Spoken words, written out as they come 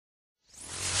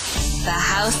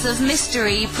House of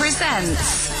Mystery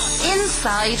presents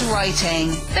Inside Writing,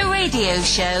 the radio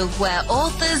show where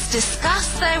authors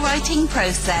discuss their writing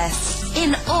process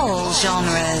in all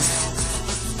genres.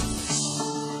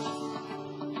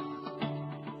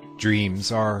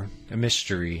 Dreams are a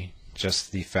mystery.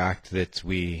 Just the fact that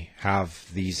we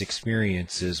have these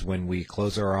experiences when we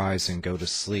close our eyes and go to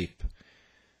sleep.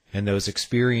 And those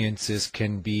experiences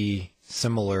can be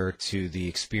similar to the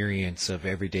experience of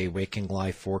everyday waking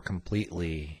life or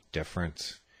completely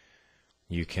different.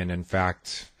 You can in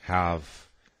fact have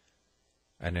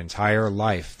an entire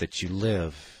life that you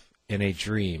live in a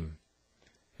dream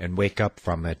and wake up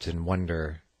from it and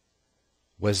wonder,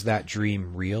 was that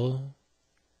dream real?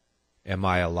 Am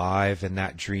I alive in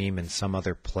that dream in some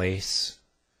other place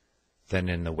than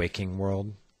in the waking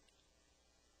world?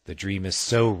 The dream is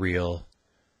so real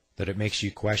that it makes you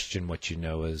question what you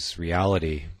know as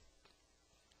reality.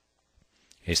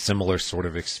 A similar sort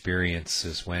of experience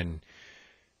is when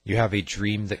you have a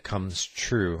dream that comes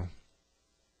true.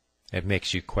 It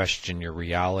makes you question your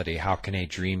reality. How can a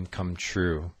dream come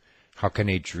true? How can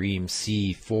a dream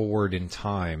see forward in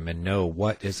time and know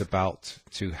what is about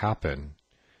to happen?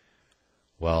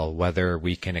 Well, whether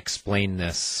we can explain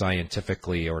this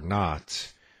scientifically or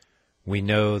not, we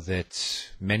know that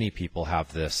many people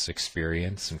have this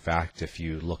experience. In fact, if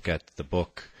you look at the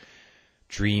book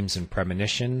Dreams and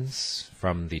Premonitions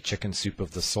from the Chicken Soup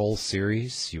of the Soul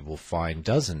series, you will find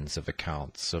dozens of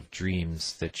accounts of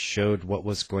dreams that showed what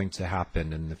was going to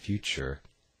happen in the future.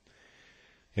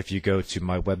 If you go to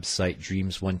my website,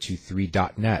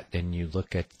 dreams123.net, and you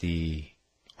look at the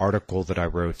article that I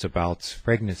wrote about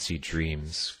pregnancy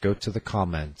dreams, go to the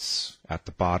comments at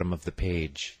the bottom of the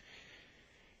page.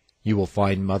 You will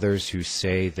find mothers who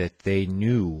say that they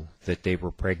knew that they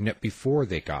were pregnant before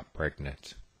they got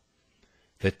pregnant,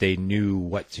 that they knew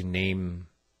what to name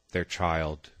their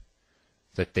child,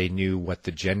 that they knew what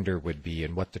the gender would be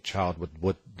and what the child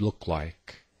would look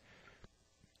like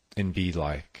and be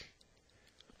like.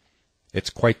 It's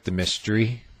quite the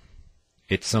mystery.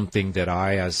 It's something that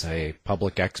I, as a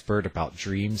public expert about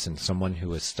dreams and someone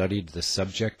who has studied the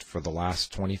subject for the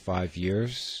last 25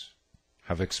 years,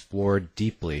 have explored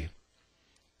deeply.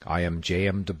 I am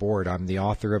J.M. DeBord. I'm the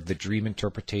author of the Dream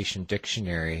Interpretation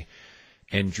Dictionary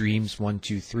and Dreams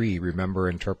 123, Remember,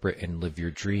 Interpret, and Live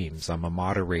Your Dreams. I'm a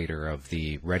moderator of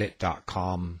the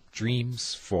Reddit.com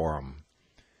Dreams Forum.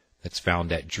 That's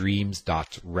found at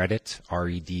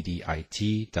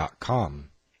dreams.reddit.com.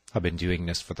 I've been doing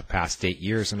this for the past 8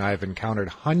 years, and I've encountered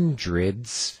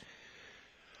hundreds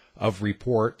of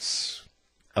reports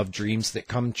of dreams that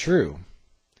come true.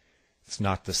 It's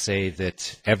not to say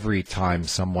that every time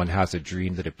someone has a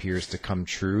dream that appears to come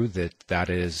true that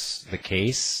is the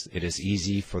case. It is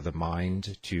easy for the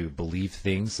mind to believe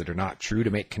things that are not true, to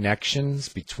make connections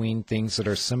between things that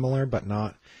are similar but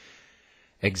not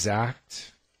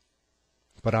exact.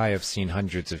 But I have seen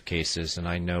hundreds of cases, and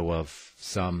I know of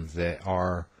some that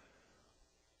are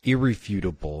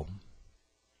irrefutable.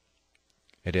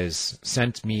 It has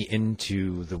sent me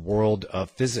into the world of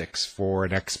physics for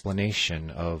an explanation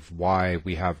of why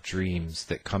we have dreams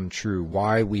that come true,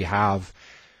 why we have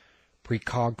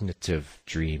precognitive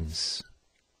dreams.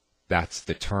 That's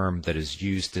the term that is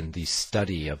used in the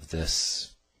study of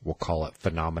this, we'll call it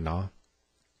phenomena.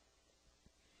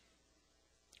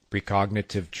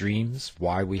 Precognitive dreams,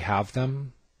 why we have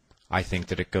them? I think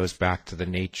that it goes back to the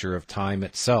nature of time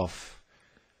itself.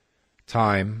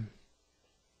 Time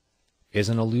is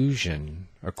an illusion,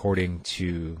 according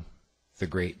to the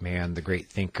great man, the great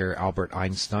thinker, Albert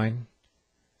Einstein,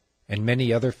 and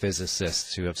many other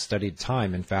physicists who have studied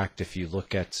time. In fact, if you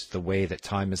look at the way that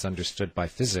time is understood by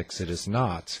physics, it is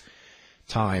not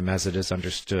time as it is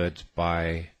understood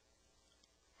by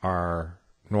our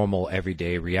normal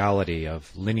everyday reality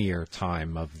of linear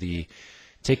time, of the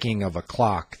ticking of a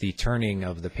clock, the turning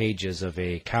of the pages of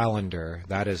a calendar.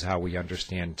 That is how we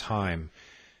understand time.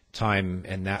 Time,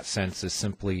 in that sense, is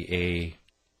simply a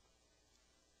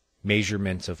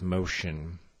measurement of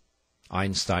motion.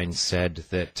 Einstein said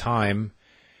that time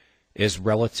is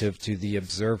relative to the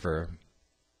observer,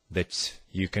 that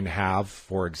you can have,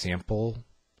 for example,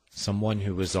 someone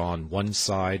who is on one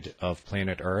side of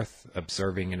planet Earth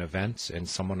observing an event and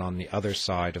someone on the other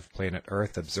side of planet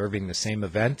Earth observing the same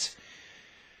event,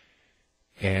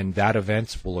 and that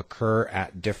event will occur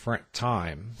at different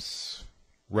times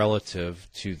relative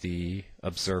to the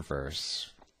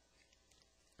observers.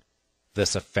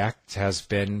 This effect has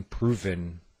been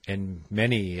proven in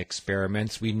many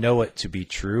experiments. We know it to be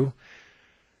true.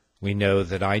 We know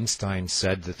that Einstein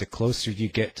said that the closer you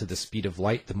get to the speed of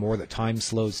light, the more that time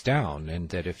slows down, and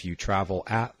that if you travel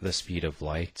at the speed of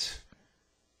light,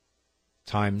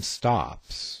 time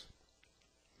stops.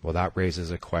 Well, that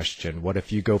raises a question. What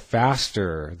if you go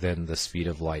faster than the speed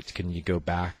of light? Can you go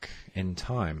back in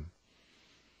time?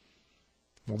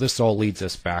 Well, this all leads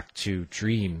us back to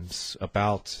dreams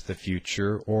about the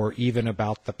future or even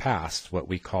about the past, what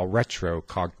we call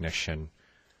retrocognition.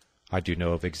 I do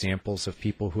know of examples of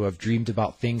people who have dreamed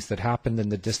about things that happened in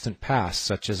the distant past,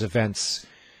 such as events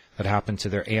that happened to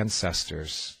their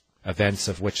ancestors, events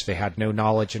of which they had no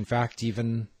knowledge. In fact,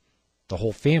 even the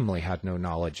whole family had no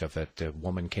knowledge of it. A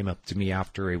woman came up to me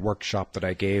after a workshop that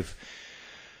I gave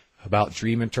about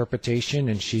dream interpretation,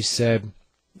 and she said,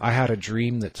 I had a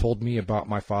dream that told me about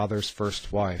my father's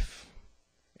first wife,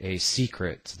 a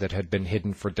secret that had been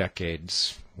hidden for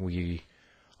decades. We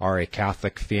are a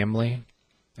Catholic family,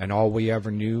 and all we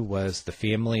ever knew was the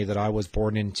family that I was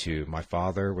born into. My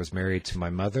father was married to my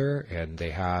mother, and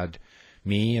they had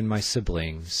me and my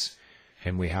siblings,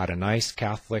 and we had a nice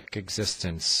Catholic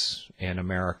existence in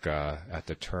America at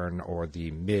the turn or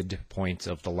the midpoint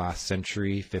of the last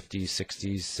century, 50s,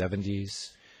 60s,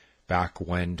 70s. Back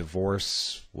when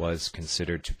divorce was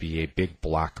considered to be a big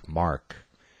black mark.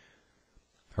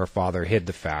 Her father hid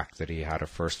the fact that he had a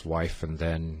first wife and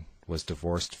then was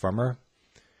divorced from her.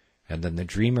 And then the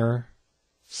dreamer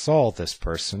saw this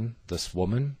person, this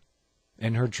woman,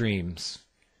 in her dreams,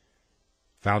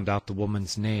 found out the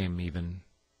woman's name even,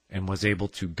 and was able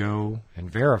to go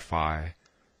and verify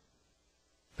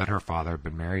that her father had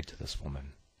been married to this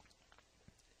woman.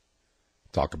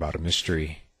 Talk about a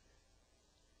mystery.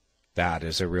 That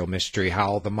is a real mystery,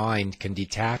 how the mind can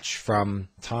detach from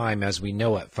time as we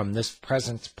know it, from this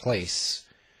present place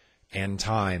and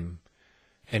time,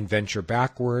 and venture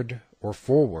backward or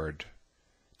forward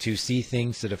to see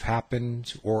things that have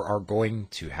happened or are going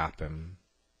to happen.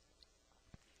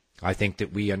 I think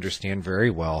that we understand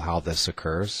very well how this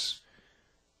occurs,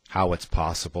 how it's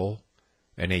possible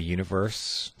in a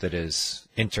universe that is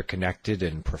interconnected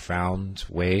in profound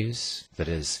ways, that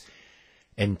is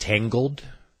entangled,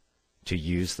 to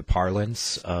use the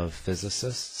parlance of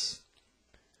physicists.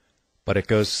 But it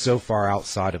goes so far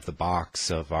outside of the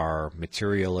box of our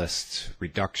materialist,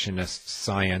 reductionist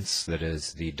science that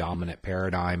is the dominant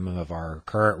paradigm of our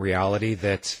current reality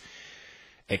that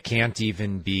it can't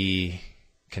even be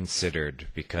considered,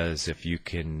 because if you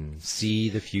can see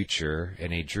the future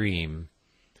in a dream,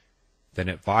 then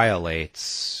it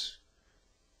violates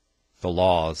the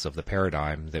laws of the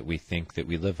paradigm that we think that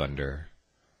we live under.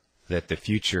 That the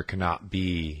future cannot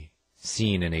be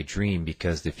seen in a dream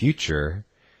because the future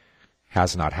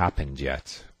has not happened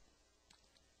yet.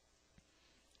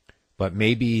 But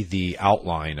maybe the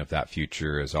outline of that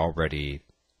future is already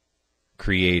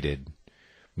created.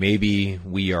 Maybe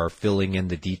we are filling in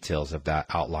the details of that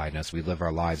outline as we live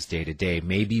our lives day to day.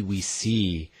 Maybe we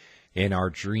see in our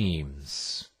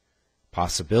dreams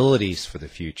possibilities for the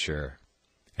future,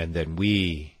 and then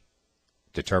we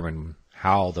determine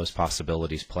how those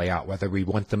possibilities play out, whether we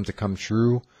want them to come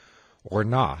true or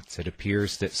not. It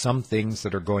appears that some things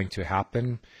that are going to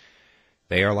happen,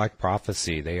 they are like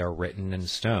prophecy, they are written in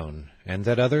stone, and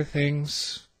that other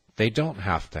things, they don't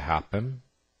have to happen.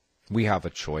 We have a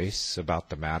choice about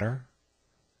the matter,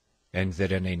 and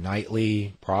that in a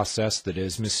nightly process that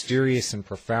is mysterious and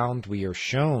profound, we are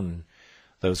shown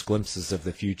those glimpses of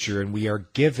the future, and we are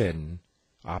given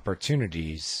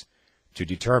opportunities to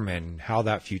determine how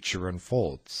that future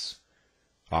unfolds.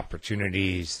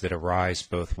 Opportunities that arise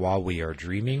both while we are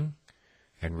dreaming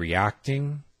and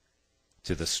reacting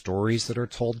to the stories that are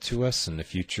told to us and the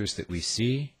futures that we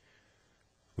see.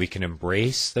 We can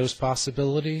embrace those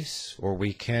possibilities or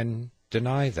we can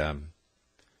deny them.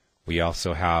 We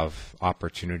also have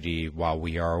opportunity while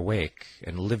we are awake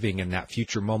and living in that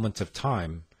future moment of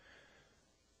time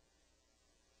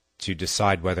to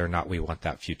decide whether or not we want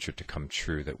that future to come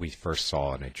true that we first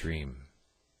saw in a dream.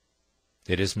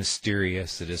 It is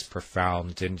mysterious, it is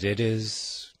profound, and it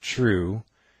is true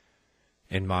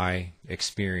in my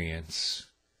experience.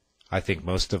 I think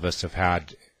most of us have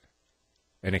had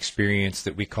an experience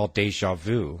that we call déjà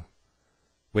vu,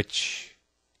 which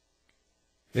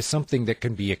is something that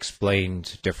can be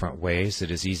explained different ways.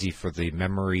 It is easy for the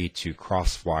memory to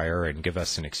crosswire and give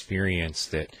us an experience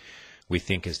that we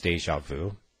think is déjà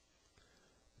vu.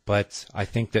 But I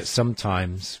think that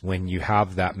sometimes when you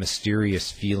have that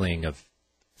mysterious feeling of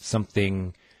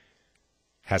something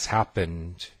has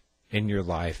happened in your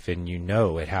life and you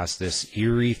know it has this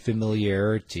eerie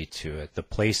familiarity to it, the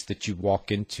place that you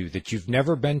walk into that you've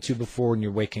never been to before in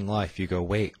your waking life, you go,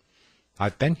 wait,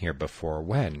 I've been here before.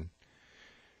 When?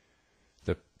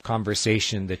 The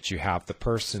conversation that you have, the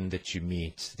person that you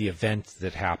meet, the event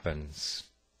that happens,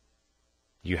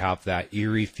 you have that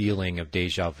eerie feeling of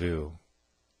déjà vu.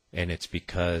 And it's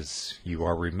because you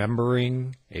are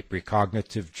remembering a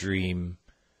precognitive dream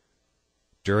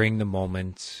during the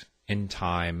moment in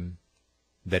time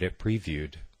that it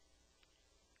previewed.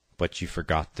 But you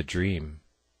forgot the dream.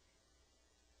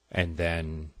 And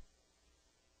then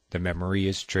the memory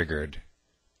is triggered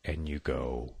and you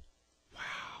go,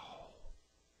 wow.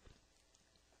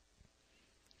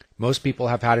 Most people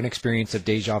have had an experience of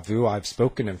deja vu. I've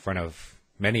spoken in front of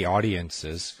many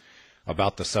audiences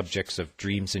about the subjects of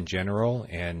dreams in general,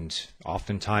 and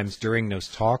oftentimes during those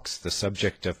talks, the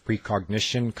subject of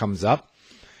precognition comes up.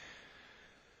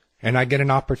 And I get an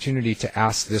opportunity to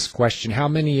ask this question. How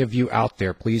many of you out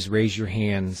there, please raise your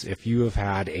hands if you have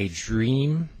had a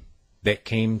dream that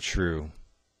came true?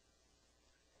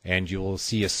 And you will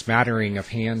see a smattering of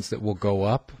hands that will go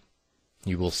up.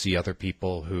 You will see other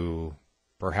people who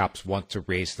perhaps want to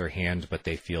raise their hand, but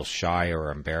they feel shy or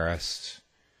embarrassed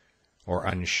or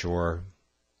unsure.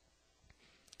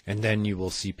 And then you will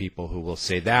see people who will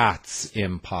say, that's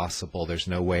impossible. There's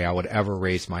no way I would ever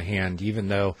raise my hand, even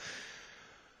though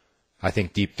I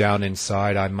think deep down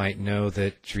inside I might know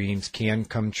that dreams can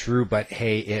come true, but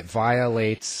hey, it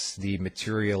violates the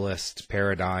materialist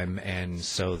paradigm, and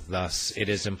so thus it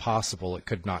is impossible. It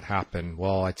could not happen.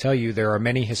 Well, I tell you, there are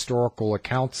many historical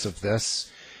accounts of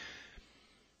this.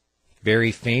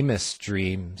 Very famous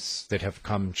dreams that have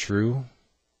come true.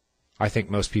 I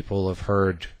think most people have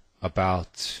heard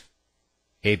about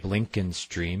Abe Lincoln's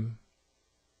dream.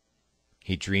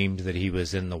 He dreamed that he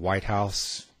was in the White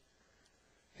House,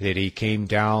 that he came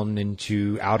down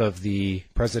out of the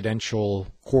presidential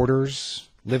quarters,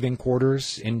 living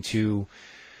quarters, into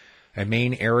a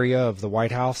main area of the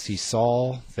White House. He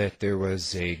saw that there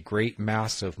was a great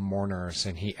mass of mourners,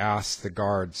 and he asked the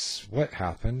guards, what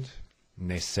happened? And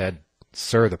they said,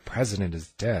 sir, the president is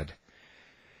dead.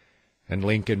 And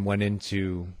Lincoln went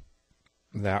into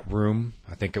that room.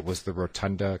 I think it was the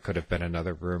rotunda. It could have been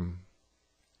another room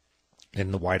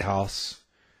in the White House.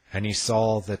 And he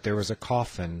saw that there was a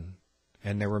coffin,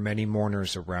 and there were many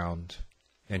mourners around.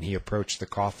 And he approached the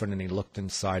coffin, and he looked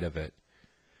inside of it,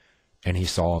 and he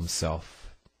saw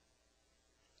himself.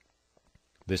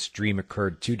 This dream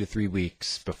occurred 2 to 3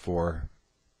 weeks before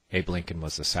Abe Lincoln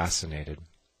was assassinated.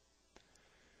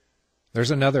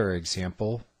 There's another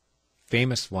example,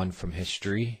 famous one from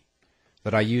history,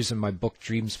 that I use in my book,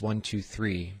 Dreams 1, 2,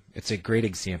 3. It's a great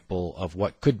example of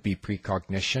what could be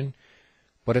precognition,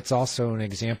 but it's also an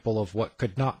example of what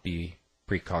could not be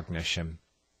precognition.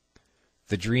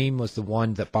 The dream was the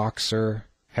one that boxer,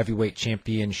 heavyweight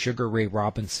champion Sugar Ray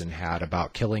Robinson had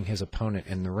about killing his opponent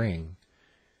in the ring.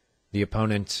 The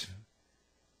opponent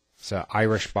is an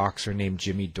Irish boxer named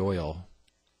Jimmy Doyle.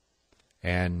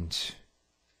 And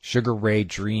Sugar Ray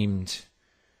dreamed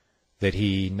that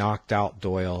he knocked out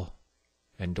Doyle,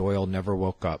 and Doyle never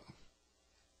woke up.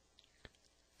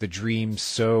 The dream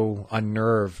so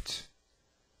unnerved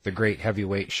the great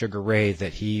heavyweight Sugar Ray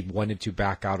that he wanted to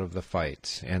back out of the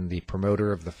fight, and the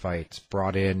promoter of the fight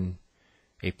brought in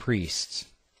a priest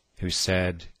who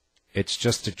said, it's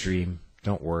just a dream,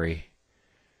 don't worry.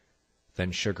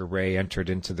 Then Sugar Ray entered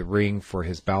into the ring for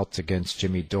his bout against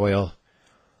Jimmy Doyle,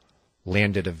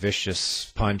 landed a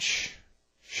vicious punch,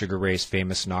 Sugar Ray's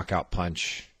famous knockout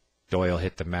punch. Doyle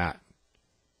hit the mat,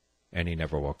 and he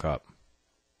never woke up.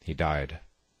 He died,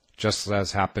 just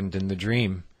as happened in the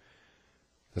dream.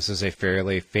 This is a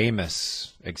fairly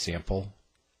famous example.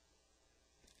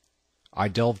 I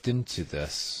delved into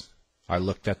this. I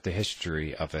looked at the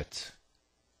history of it.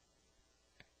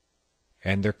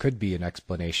 And there could be an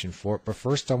explanation for it, but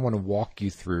first I want to walk you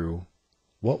through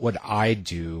what would I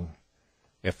do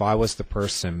if I was the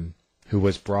person who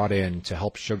was brought in to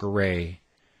help Sugar Ray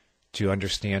to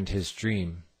understand his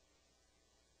dream.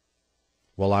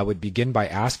 Well, I would begin by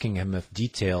asking him if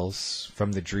details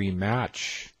from the dream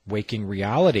match waking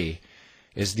reality.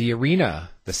 Is the arena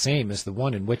the same as the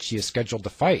one in which he is scheduled to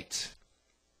fight?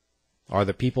 Are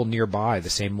the people nearby the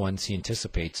same ones he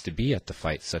anticipates to be at the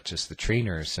fight, such as the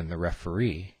trainers and the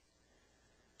referee?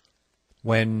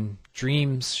 When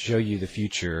dreams show you the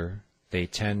future, they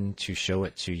tend to show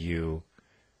it to you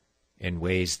in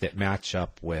ways that match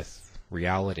up with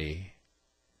reality.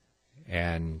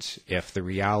 And if the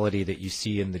reality that you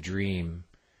see in the dream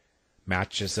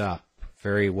matches up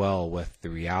very well with the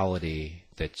reality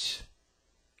that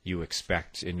you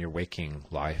expect in your waking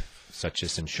life, such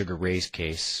as in Sugar Ray's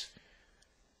case,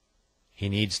 he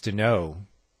needs to know,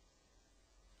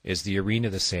 is the arena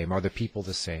the same? Are the people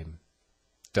the same?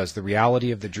 Does the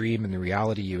reality of the dream and the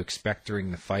reality you expect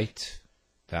during the fight,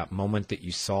 that moment that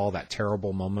you saw, that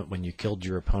terrible moment when you killed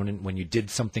your opponent, when you did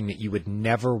something that you would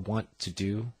never want to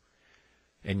do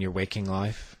in your waking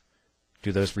life,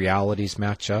 Do those realities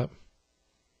match up?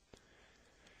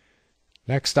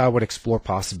 Next, I would explore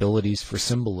possibilities for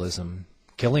symbolism.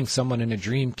 Killing someone in a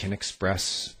dream can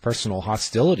express personal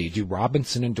hostility. Do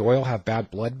Robinson and Doyle have bad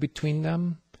blood between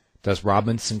them? Does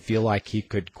Robinson feel like he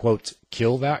could, quote,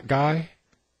 kill that guy,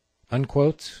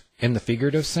 unquote, in the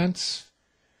figurative sense?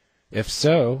 If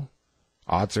so,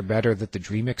 odds are better that the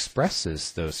dream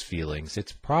expresses those feelings.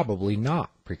 It's probably not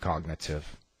precognitive.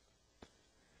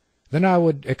 Then I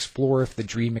would explore if the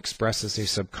dream expresses a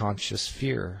subconscious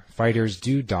fear. Fighters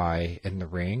do die in the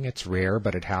ring. It's rare,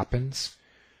 but it happens.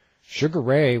 Sugar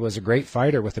Ray was a great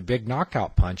fighter with a big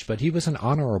knockout punch, but he was an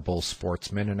honorable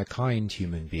sportsman and a kind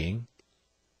human being.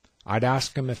 I'd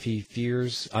ask him if he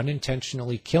fears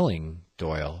unintentionally killing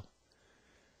Doyle.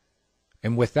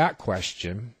 And with that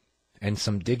question and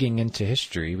some digging into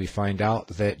history, we find out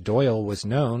that Doyle was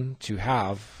known to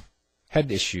have head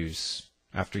issues.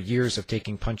 After years of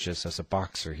taking punches as a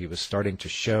boxer, he was starting to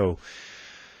show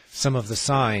some of the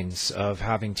signs of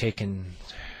having taken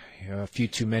a few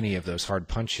too many of those hard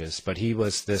punches. But he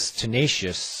was this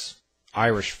tenacious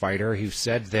Irish fighter who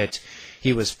said that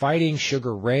he was fighting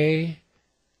Sugar Ray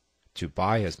to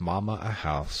buy his mama a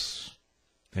house.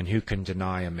 And who can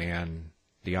deny a man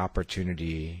the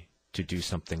opportunity to do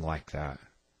something like that?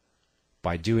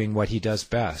 By doing what he does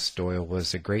best. Doyle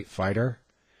was a great fighter.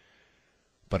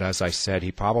 But as I said,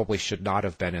 he probably should not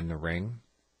have been in the ring.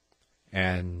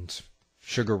 And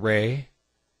Sugar Ray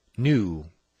knew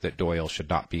that Doyle should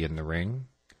not be in the ring.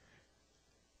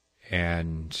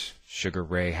 And Sugar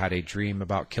Ray had a dream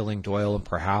about killing Doyle, and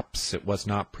perhaps it was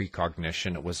not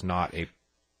precognition. It was not a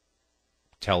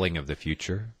telling of the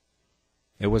future.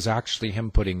 It was actually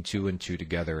him putting two and two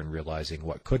together and realizing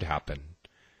what could happen.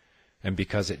 And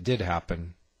because it did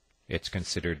happen, it's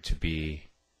considered to be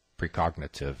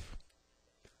precognitive.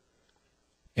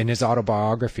 In his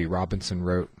autobiography, Robinson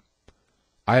wrote,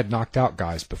 "I had knocked out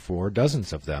guys before,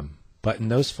 dozens of them, but in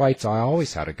those fights I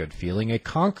always had a good feeling, a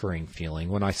conquering feeling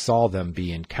when I saw them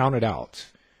being counted out,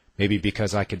 maybe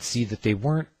because I could see that they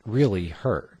weren't really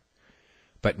hurt.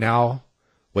 But now,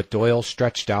 with Doyle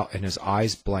stretched out and his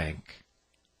eyes blank,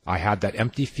 I had that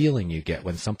empty feeling you get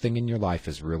when something in your life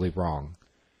is really wrong,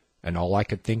 and all I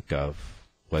could think of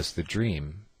was the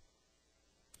dream.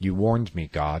 You warned me,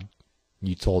 God.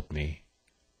 You told me.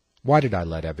 Why did I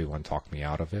let everyone talk me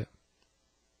out of it?"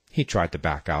 He tried to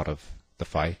back out of the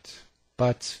fight,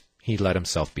 but he let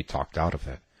himself be talked out of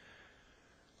it.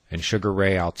 And Sugar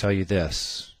Ray, I'll tell you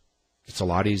this, it's a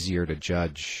lot easier to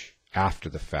judge after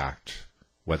the fact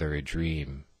whether a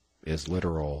dream is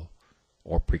literal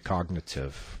or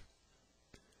precognitive.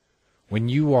 When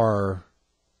you are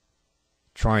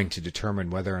trying to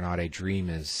determine whether or not a dream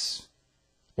is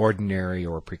ordinary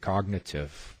or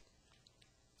precognitive,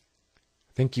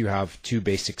 I think you have two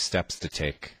basic steps to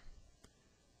take.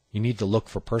 You need to look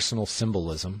for personal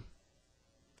symbolism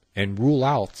and rule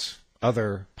out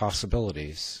other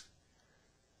possibilities.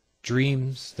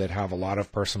 Dreams that have a lot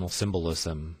of personal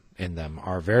symbolism in them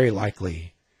are very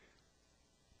likely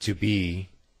to be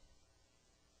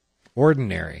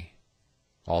ordinary.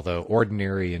 Although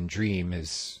ordinary and dream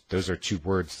those are two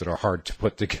words that are hard to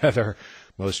put together.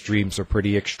 Most dreams are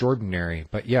pretty extraordinary,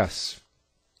 but yes,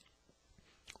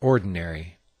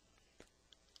 ordinary.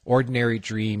 Ordinary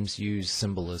dreams use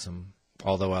symbolism,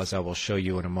 although as I will show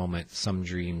you in a moment, some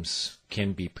dreams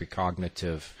can be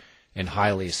precognitive and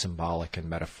highly symbolic and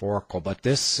metaphorical. But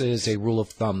this is a rule of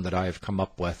thumb that I have come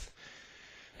up with.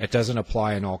 It doesn't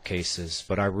apply in all cases,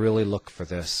 but I really look for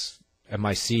this. Am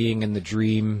I seeing in the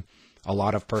dream a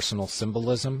lot of personal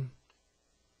symbolism?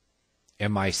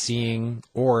 Am I seeing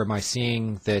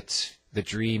that the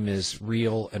dream is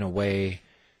real in a way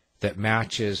that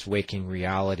matches waking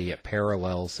reality? It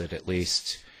parallels it at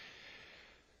least.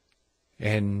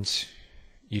 And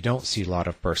you don't see a lot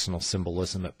of personal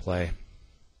symbolism at play.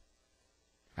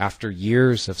 After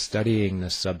years of studying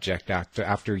this subject,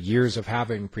 after years of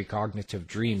having precognitive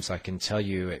dreams, I can tell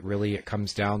you it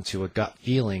comes down to a gut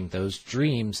feeling. Those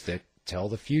dreams that tell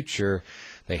the future,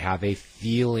 they have a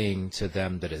feeling to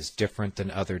them that is different than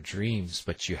other dreams,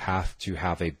 but you have to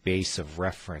have a base of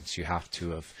reference. You have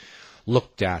to have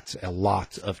looked at a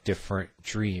lot of different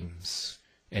dreams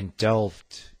and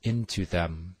delved into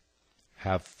them,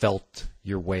 have felt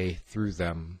your way through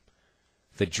them.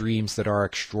 The dreams that are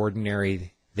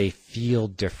extraordinary, they feel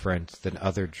different than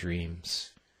other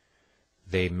dreams.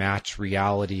 They match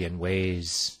reality in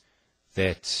ways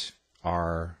that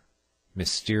are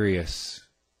mysterious,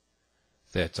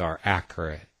 that are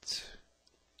accurate,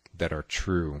 that are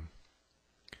true.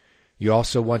 You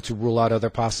also want to rule out other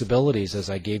possibilities, as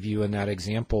I gave you in that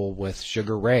example with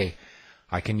Sugar Ray.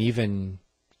 I can even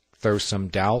throw some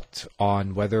doubt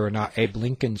on whether or not Abe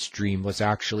Lincoln's dream was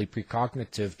actually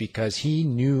precognitive, because he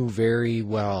knew very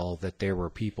well that there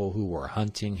were people who were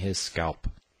hunting his scalp.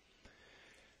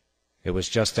 It was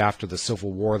just after the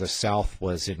Civil War. The South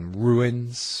was in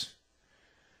ruins,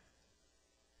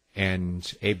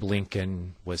 and Abe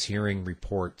Lincoln was hearing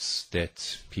reports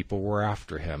that people were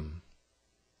after him.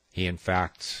 He, in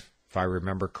fact, if I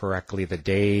remember correctly, the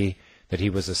day that he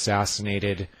was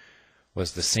assassinated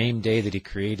was the same day that he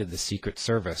created the Secret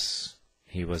Service.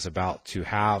 He was about to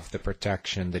have the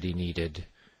protection that he needed,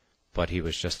 but he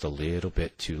was just a little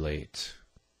bit too late.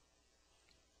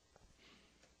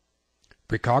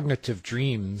 Precognitive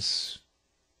dreams,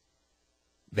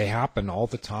 they happen all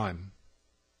the time.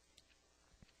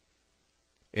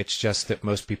 It's just that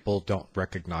most people don't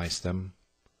recognize them,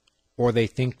 or they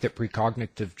think that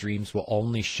precognitive dreams will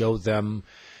only show them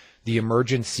the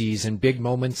emergencies and big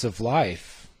moments of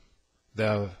life.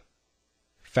 The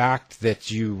fact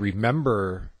that you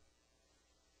remember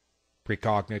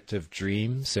precognitive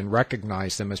dreams and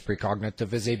recognize them as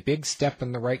precognitive is a big step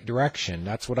in the right direction.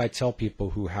 That's what I tell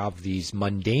people who have these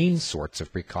mundane sorts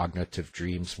of precognitive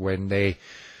dreams, when they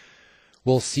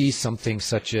will see something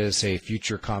such as a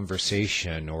future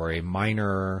conversation or a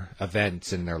minor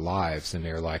event in their lives, and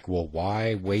they're like, well,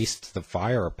 why waste the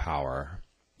firepower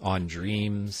on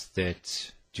dreams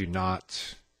that do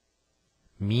not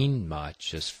mean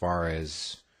much as far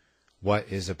as what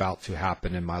is about to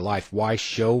happen in my life? Why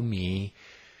show me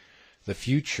the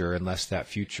future unless that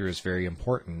future is very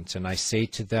important? And I say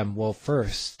to them, well,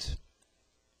 first,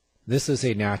 this is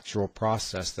a natural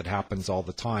process that happens all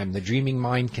the time. The dreaming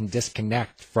mind can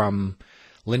disconnect from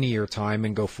linear time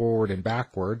and go forward and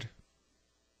backward.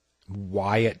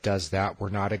 Why it does that, we're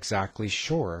not exactly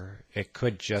sure. It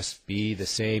could just be the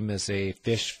same as a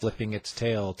fish flipping its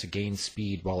tail to gain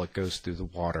speed while it goes through the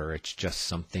water. It's just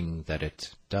something that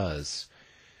it does.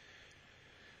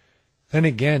 Then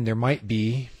again, there might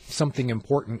be something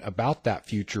important about that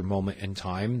future moment in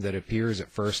time that appears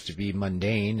at first to be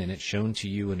mundane, and it's shown to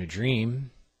you in a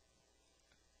dream.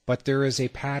 But there is a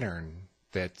pattern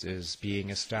that is being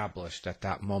established at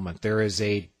that moment. There is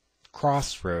a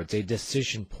crossroads, a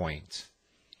decision point.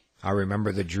 I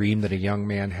remember the dream that a young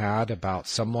man had about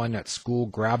someone at school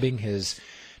grabbing his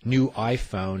new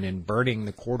iPhone and burning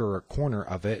the corner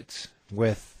of it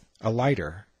with a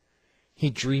lighter. He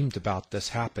dreamed about this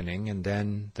happening, and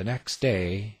then the next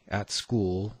day at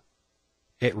school,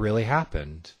 it really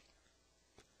happened.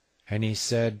 And he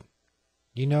said,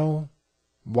 you know,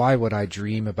 why would I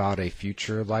dream about a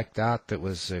future like that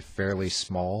was a fairly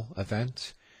small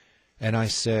event? And I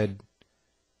said,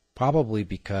 probably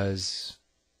because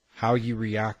how you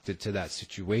reacted to that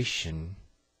situation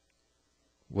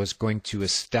was going to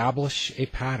establish a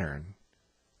pattern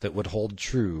that would hold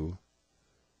true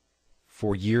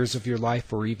for years of your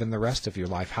life or even the rest of your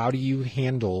life. How do you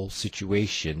handle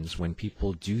situations when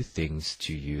people do things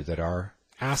to you that are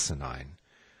asinine?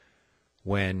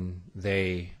 When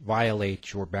they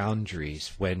violate your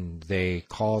boundaries, when they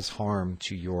cause harm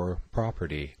to your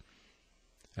property?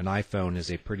 An iPhone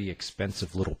is a pretty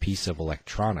expensive little piece of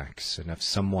electronics, and if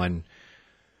someone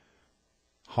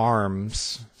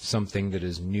harms something that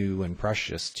is new and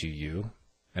precious to you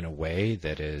in a way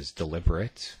that is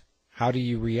deliberate, how do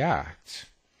you react?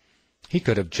 He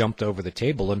could have jumped over the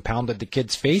table and pounded the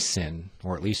kid's face in,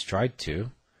 or at least tried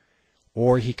to.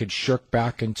 Or he could shirk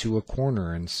back into a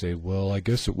corner and say, well, I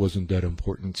guess it wasn't that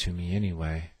important to me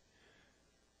anyway.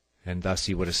 And thus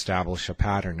he would establish a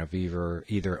pattern of either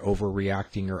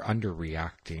overreacting or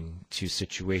underreacting to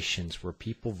situations where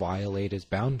people violate his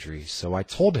boundaries. So I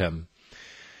told him,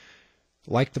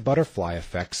 like the butterfly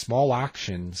effect, small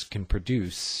actions can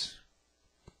produce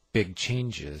big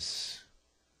changes.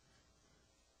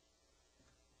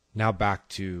 Now back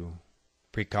to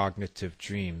precognitive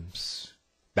dreams.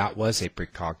 That was a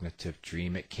precognitive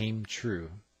dream. It came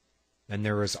true. And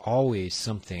there is always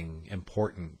something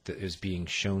important that is being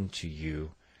shown to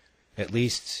you, at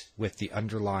least with the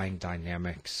underlying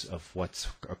dynamics of what's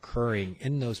occurring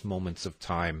in those moments of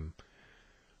time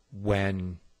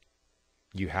when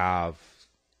you have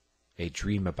a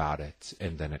dream about it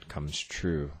and then it comes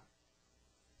true.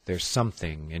 There's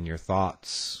something in your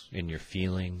thoughts, in your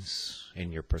feelings,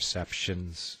 in your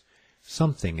perceptions.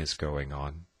 Something is going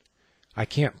on. I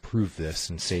can't prove this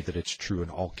and say that it's true in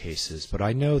all cases, but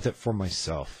I know that for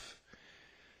myself,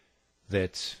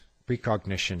 that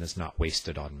precognition is not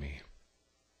wasted on me.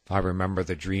 I remember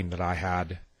the dream that I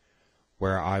had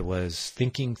where I was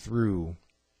thinking through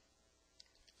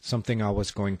something I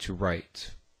was going to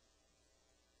write.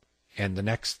 And the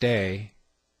next day,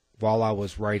 while I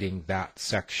was writing that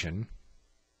section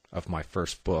of my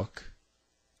first book,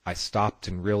 I stopped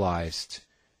and realized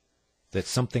that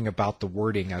something about the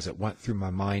wording as it went through my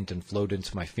mind and flowed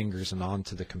into my fingers and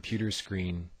onto the computer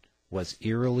screen was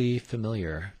eerily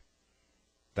familiar,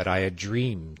 that I had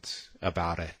dreamed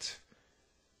about it,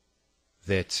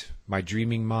 that my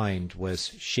dreaming mind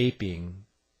was shaping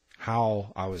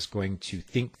how I was going to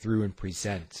think through and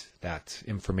present that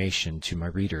information to my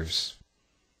readers,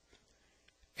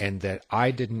 and that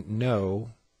I didn't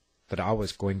know that I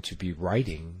was going to be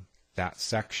writing that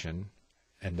section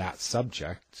and that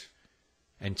subject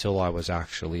until I was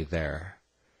actually there.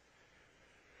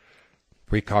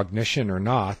 Precognition or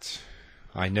not,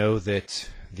 I know that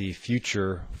the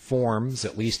future forms,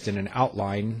 at least in an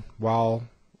outline, while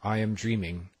I am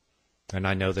dreaming. And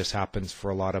I know this happens for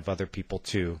a lot of other people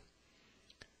too.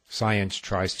 Science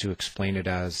tries to explain it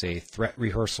as a threat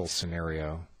rehearsal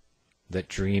scenario, that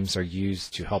dreams are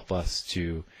used to help us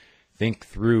to think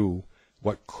through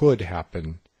what could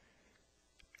happen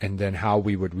and then how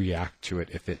we would react to it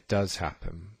if it does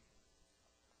happen.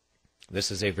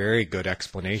 This is a very good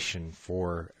explanation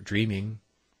for dreaming,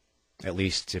 at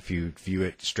least if you view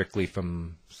it strictly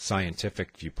from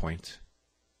scientific viewpoint.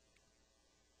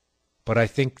 But I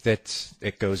think that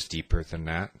it goes deeper than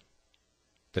that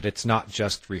it's not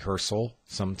just rehearsal.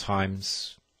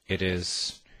 Sometimes it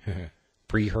is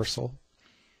pre-rehearsal.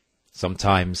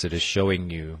 Sometimes it is showing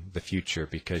you the future,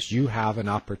 because you have an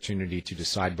opportunity to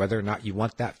decide whether or not you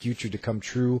want that future to come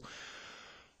true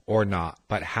or not.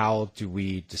 But how do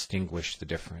we distinguish the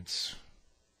difference?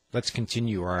 Let's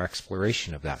continue our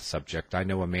exploration of that subject. I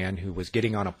know a man who was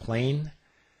getting on a plane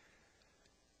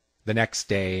the next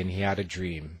day, and he had a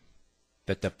dream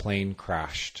that the plane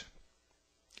crashed.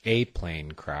 A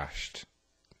plane crashed.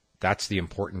 That's the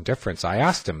important difference. I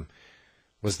asked him,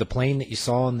 was the plane that you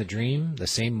saw in the dream the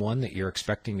same one that you're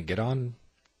expecting to get on?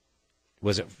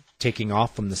 Was it taking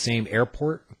off from the same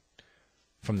airport,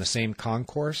 from the same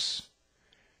concourse?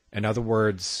 In other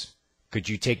words, could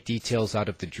you take details out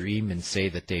of the dream and say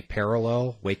that they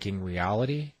parallel waking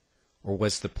reality? Or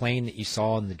was the plane that you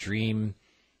saw in the dream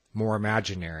more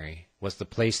imaginary? Was the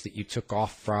place that you took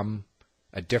off from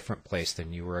a different place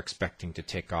than you were expecting to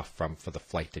take off from for the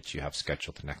flight that you have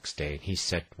scheduled the next day? And he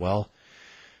said, well,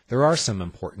 there are some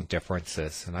important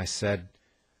differences. And I said,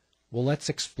 well, let's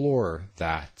explore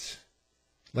that.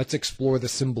 Let's explore the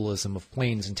symbolism of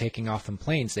planes and taking off in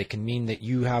planes. They can mean that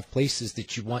you have places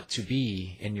that you want to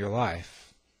be in your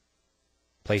life,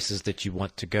 places that you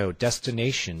want to go,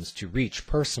 destinations to reach,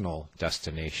 personal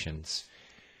destinations.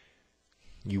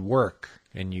 You work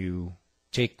and you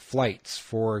take flights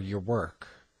for your work.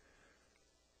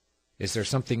 Is there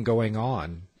something going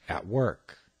on at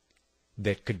work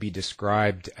that could be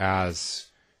described as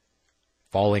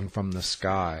falling from the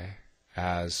sky,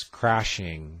 as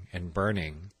crashing and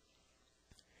burning?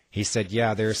 He said,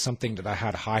 yeah, there's something that I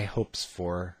had high hopes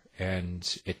for,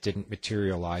 and it didn't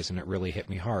materialize, and it really hit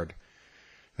me hard.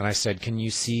 And I said, can you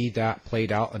see that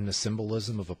played out in the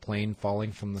symbolism of a plane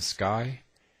falling from the sky?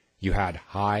 You had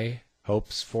high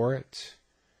hopes for it.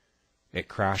 It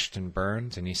crashed and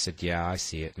burned. And he said, yeah, I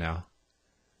see it now.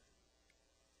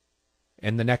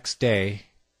 And the next day,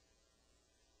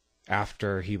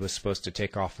 after he was supposed to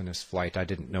take off on his flight, I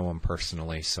didn't know him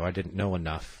personally, so I didn't know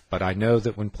enough. But I know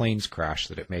that when planes crash,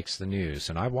 that it makes the news.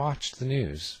 And I watched the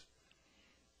news.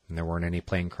 And there weren't any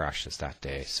plane crashes that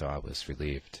day, so I was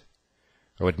relieved.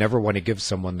 I would never want to give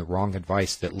someone the wrong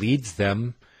advice that leads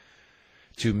them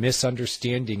to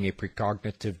misunderstanding a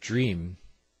precognitive dream.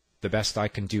 The best I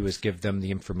can do is give them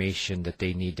the information that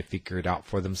they need to figure it out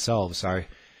for themselves. I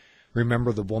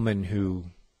remember the woman who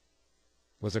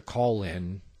was a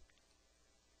call-in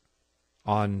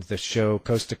on the show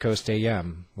Coast to Coast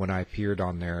AM when I appeared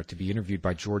on there to be interviewed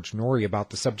by George Norrie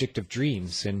about the subject of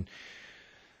dreams. And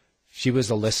she was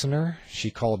a listener.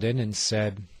 She called in and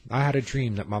said, I had a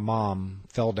dream that my mom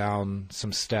fell down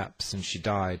some steps and she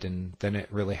died, and then it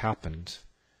really happened.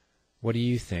 What do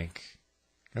you think?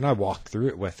 And I walked through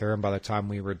it with her, and by the time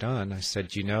we were done, I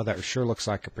said, you know, that sure looks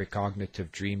like a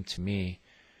precognitive dream to me.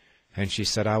 And she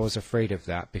said, I was afraid of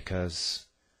that because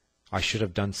I should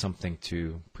have done something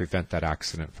to prevent that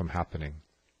accident from happening.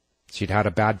 She'd had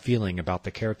a bad feeling about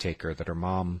the caretaker that her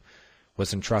mom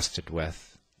was entrusted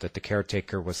with, that the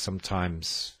caretaker was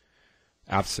sometimes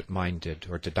absent-minded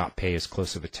or did not pay as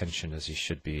close of attention as he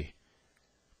should be.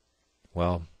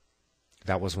 Well,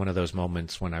 that was one of those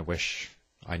moments when I wish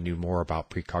I knew more about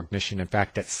precognition. In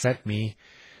fact, it sent me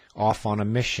off on a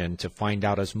mission to find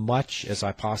out as much as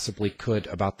I possibly could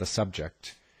about the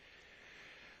subject.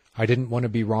 I didn't want to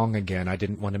be wrong again. I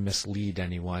didn't want to mislead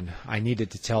anyone. I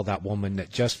needed to tell that woman that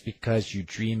just because you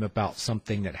dream about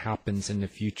something that happens in the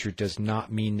future does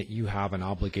not mean that you have an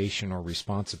obligation or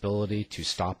responsibility to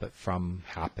stop it from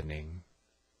happening.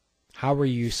 How are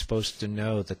you supposed to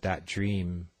know that that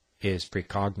dream is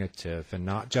precognitive and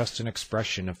not just an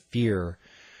expression of fear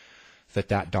that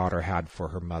that daughter had for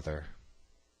her mother?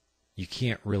 You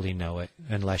can't really know it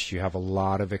unless you have a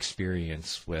lot of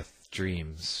experience with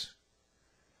dreams.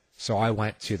 So I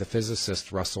went to the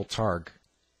physicist Russell Targ.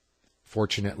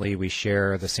 Fortunately, we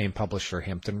share the same publisher,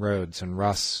 Hampton Roads, and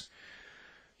Russ,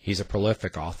 he's a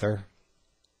prolific author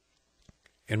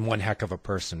and one heck of a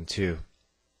person, too.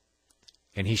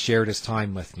 And he shared his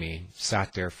time with me,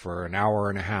 sat there for an hour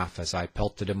and a half as I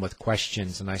pelted him with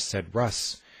questions, and I said,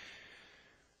 Russ,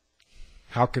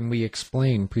 how can we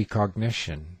explain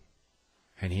precognition?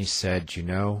 And he said, you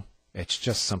know, it's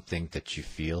just something that you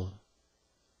feel.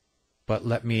 But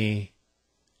let me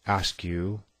ask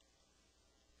you,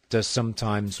 does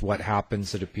sometimes what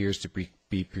happens that appears to be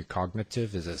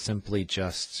precognitive, is it simply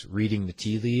just reading the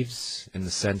tea leaves in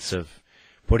the sense of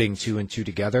putting two and two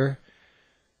together,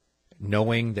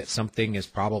 knowing that something is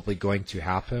probably going to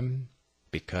happen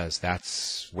because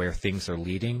that's where things are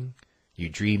leading? You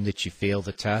dream that you fail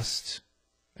the test,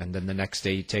 and then the next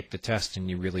day you take the test and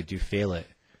you really do fail it.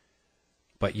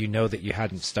 But you know that you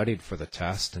hadn't studied for the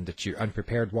test and that you're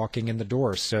unprepared walking in the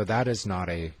door. So that is not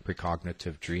a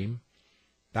precognitive dream.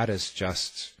 That is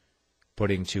just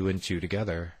putting two and two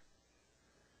together.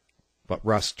 But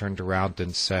Russ turned around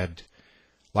and said,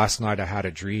 last night I had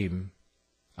a dream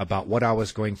about what I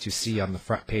was going to see on the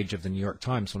front page of the New York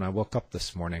Times when I woke up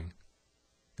this morning.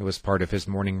 It was part of his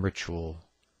morning ritual.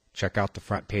 Check out the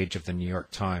front page of the New York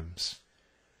Times.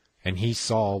 And he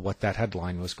saw what that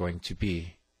headline was going to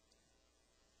be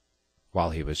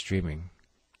while he was dreaming.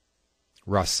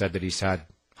 Russ said that he's had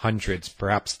hundreds,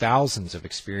 perhaps thousands of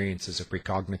experiences of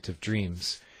precognitive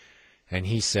dreams. And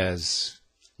he says,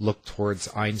 look towards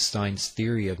Einstein's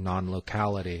theory of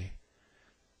non-locality,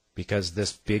 because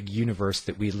this big universe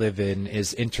that we live in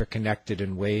is interconnected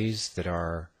in ways that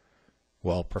are,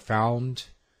 well, profound,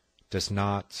 does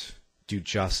not do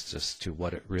justice to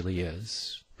what it really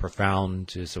is.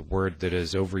 Profound is a word that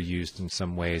is overused in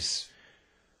some ways.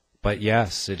 But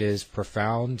yes, it is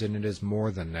profound, and it is more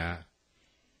than that.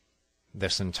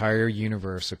 This entire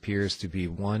universe appears to be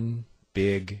one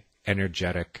big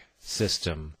energetic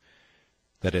system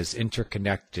that is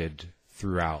interconnected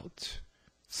throughout,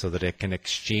 so that it can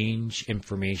exchange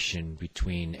information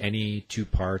between any two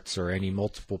parts or any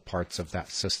multiple parts of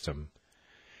that system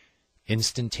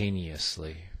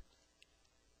instantaneously.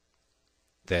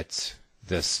 That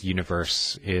this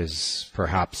universe is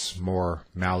perhaps more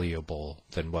malleable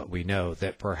than what we know,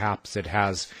 that perhaps it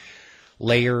has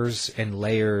layers and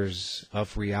layers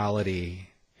of reality,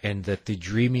 and that the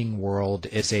dreaming world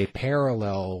is a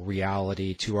parallel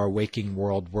reality to our waking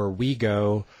world, where we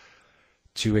go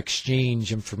to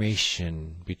exchange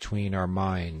information between our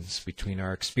minds, between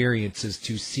our experiences,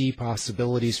 to see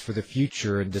possibilities for the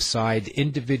future and decide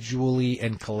individually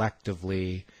and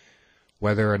collectively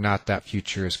whether or not that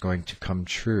future is going to come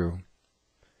true.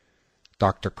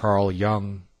 Dr. Carl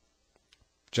Jung,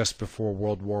 just before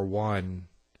World War I,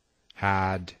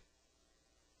 had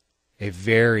a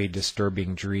very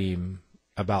disturbing dream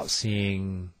about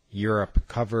seeing Europe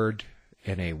covered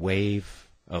in a wave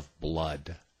of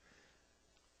blood.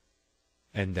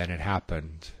 And then it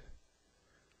happened.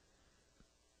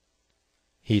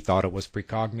 He thought it was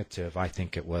precognitive. I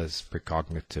think it was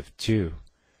precognitive too.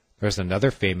 There's another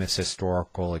famous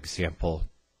historical example.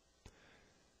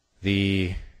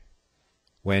 When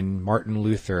Martin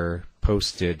Luther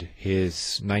posted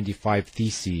his 95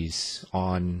 Theses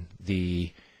on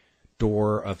the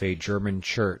door of a German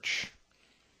church,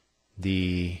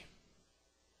 the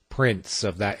prince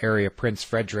of that area, Prince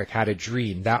Frederick, had a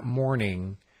dream that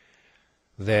morning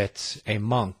that a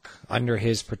monk under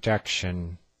his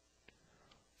protection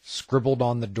scribbled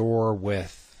on the door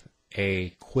with a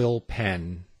quill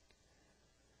pen,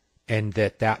 and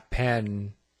that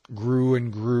pen grew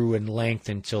and grew in length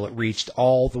until it reached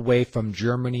all the way from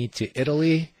Germany to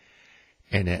Italy,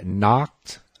 and it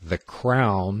knocked the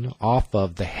crown off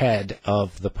of the head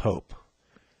of the Pope,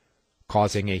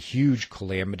 causing a huge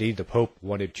calamity. The Pope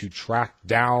wanted to track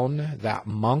down that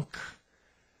monk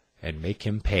and make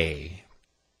him pay.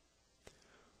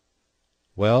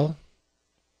 Well,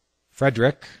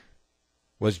 Frederick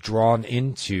was drawn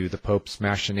into the Pope's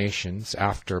machinations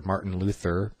after Martin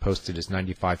Luther posted his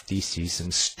 95 Theses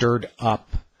and stirred up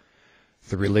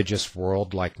the religious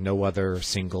world like no other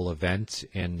single event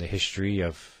in the history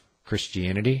of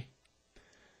Christianity.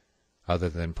 other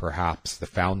than perhaps the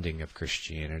founding of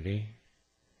Christianity.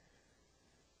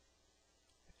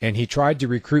 And he tried to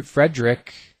recruit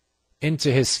Frederick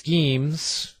into his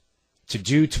schemes to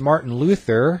do to Martin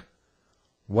Luther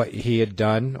what he had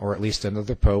done, or at least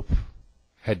another pope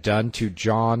had done to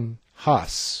John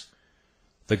Huss,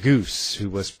 the goose who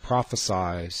was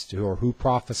prophesied, or who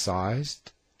prophesied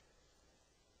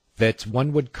that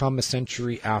one would come a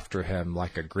century after him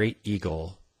like a great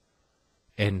eagle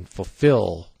and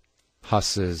fulfill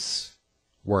Huss's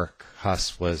work.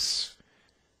 Huss was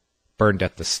burned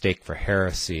at the stake for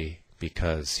heresy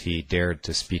because he dared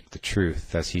to speak the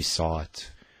truth as he saw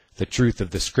it, the truth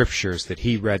of the scriptures that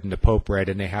he read and the Pope read,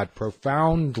 and they had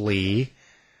profoundly,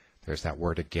 there's that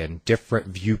word again, different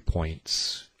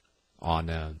viewpoints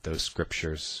on those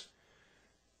scriptures.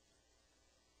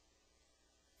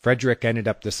 Frederick ended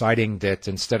up deciding that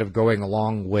instead of going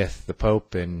along with the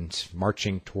Pope and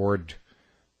marching toward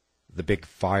the big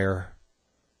fire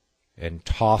and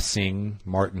tossing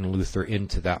Martin Luther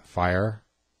into that fire,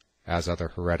 as other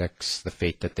heretics, the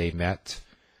fate that they met,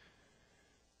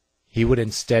 he would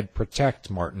instead protect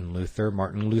Martin Luther.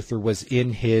 Martin Luther was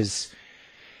in his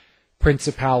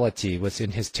principality, was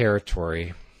in his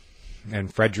territory,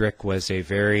 and Frederick was a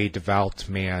very devout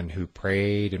man who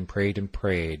prayed and prayed and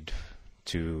prayed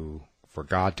for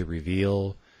God to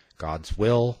reveal God's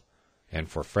will and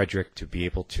for Frederick to be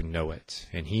able to know it.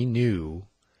 And he knew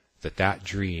that that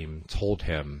dream told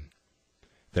him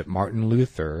that Martin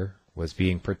Luther was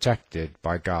being protected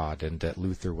by God and that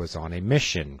Luther was on a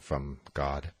mission from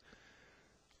God,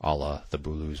 a la the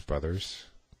Blues Brothers.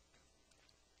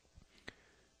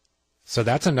 So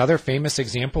that's another famous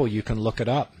example. You can look it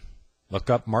up. Look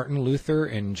up Martin Luther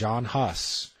and John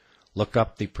Huss. Look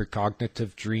up the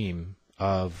precognitive dream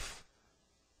of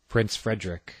Prince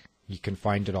Frederick. You can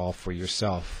find it all for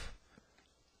yourself.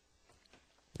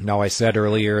 Now, I said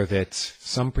earlier that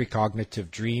some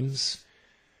precognitive dreams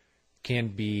can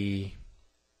be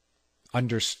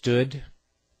understood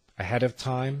ahead of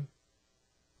time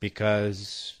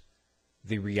because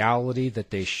the reality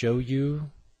that they show you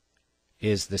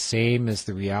is the same as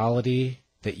the reality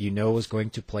that you know is going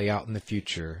to play out in the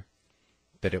future,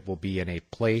 that it will be in a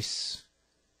place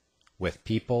with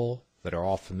people that are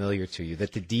all familiar to you,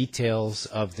 that the details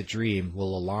of the dream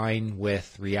will align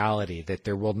with reality, that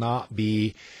there will not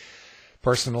be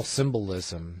personal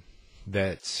symbolism,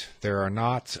 that there are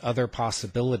not other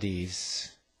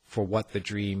possibilities for what the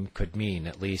dream could mean.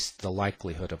 At least the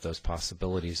likelihood of those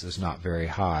possibilities is not very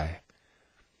high.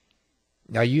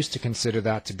 I used to consider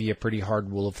that to be a pretty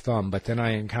hard rule of thumb, but then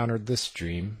I encountered this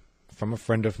dream from a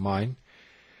friend of mine,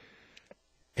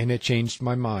 and it changed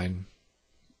my mind.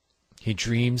 He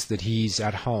dreams that he's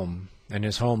at home, and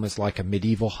his home is like a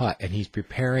medieval hut, and he's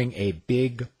preparing a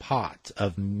big pot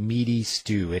of meaty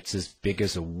stew. It's as big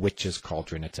as a witch's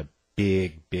cauldron. It's a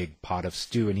big, big pot of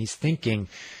stew, and he's thinking,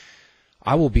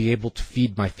 I will be able to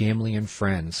feed my family and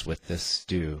friends with this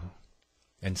stew.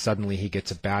 And suddenly he gets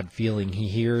a bad feeling. He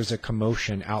hears a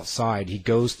commotion outside. He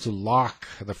goes to lock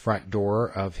the front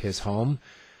door of his home,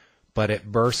 but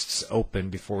it bursts open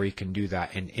before he can do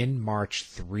that. And in march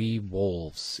 3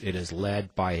 wolves. It is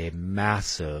led by a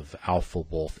massive alpha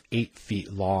wolf, 8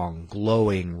 feet long,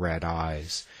 glowing red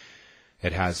eyes.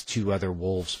 It has 2 other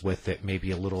wolves with it, maybe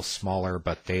a little smaller,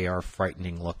 but they are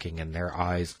frightening looking, and their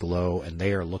eyes glow, and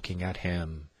they are looking at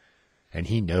him. And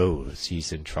he knows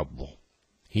he's in trouble.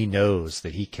 He knows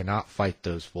that he cannot fight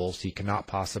those wolves. He cannot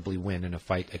possibly win in a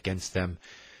fight against them.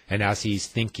 And as he's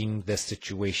thinking this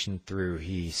situation through,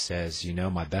 he says,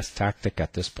 my best tactic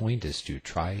at this point is to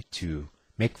try to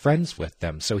make friends with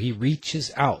them. So he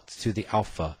reaches out to the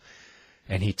alpha,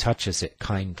 and he touches it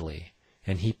kindly,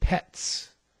 and he pets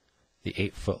the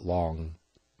 8-foot-long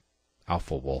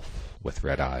alpha wolf with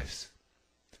red eyes.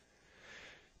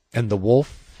 And the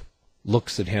wolf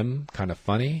looks at him kind of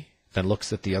funny, then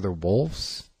looks at the other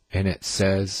wolves, and it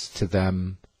says to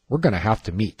them, we're going to have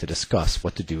to meet to discuss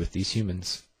what to do with these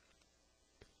humans.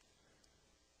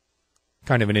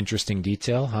 Kind of an interesting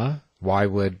detail, huh? Why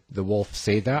would the wolf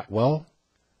say that? Well,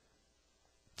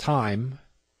 time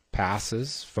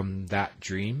passes from that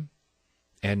dream,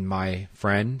 and my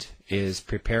friend is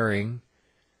preparing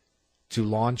to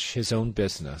launch his own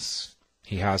business.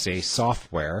 He has a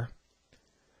software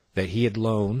that he had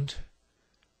loaned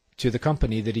to the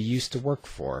company that he used to work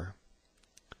for.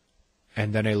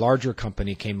 And then a larger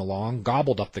company came along,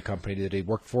 gobbled up the company that he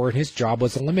worked for, and his job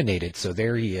was eliminated. So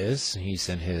there he is. He's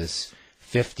in his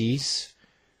 50s.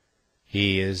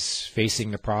 He is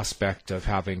facing the prospect of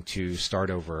having to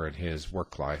start over in his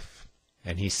work life.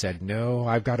 And he said, no,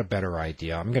 I've got a better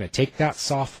idea. I'm going to take that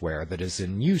software that is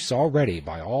in use already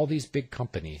by all these big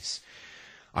companies.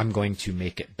 I'm going to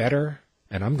make it better,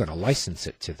 and I'm going to license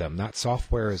it to them. That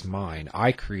software is mine.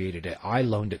 I created it. I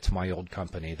loaned it to my old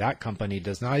company. That company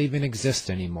does not even exist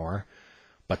anymore.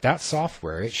 But that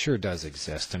software, it sure does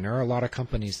exist, and there are a lot of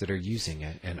companies that are using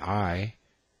it, and I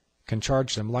can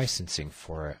charge them licensing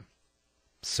for it.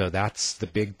 So that's the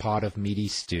big pot of meaty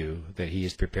stew that he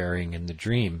is preparing in the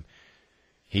dream.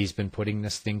 He's been putting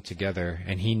this thing together,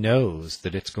 and he knows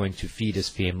that it's going to feed his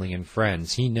family and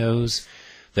friends. He knows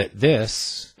that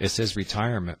this is his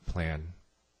retirement plan.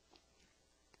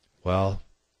 Well,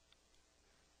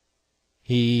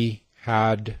 he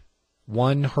had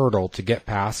one hurdle to get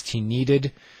past. He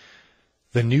needed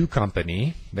the new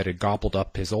company that had gobbled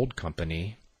up his old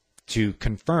company to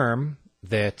confirm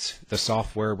that the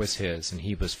software was his and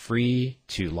he was free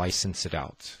to license it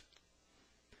out.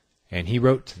 And he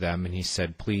wrote to them and he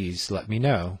said, please let me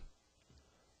know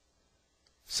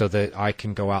so that I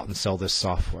can go out and sell this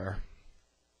software.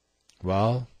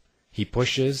 Well, he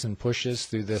pushes and pushes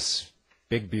through this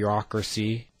big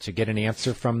bureaucracy to get an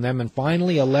answer from them, and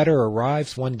finally a letter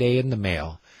arrives one day in the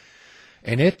mail.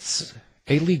 And it's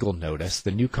a legal notice.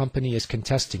 The new company is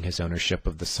contesting his ownership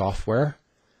of the software.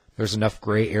 There's enough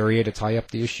gray area to tie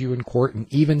up the issue in court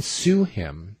and even sue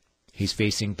him. He's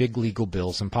facing big legal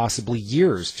bills and possibly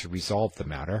years to resolve the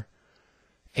matter.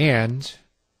 And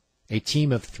a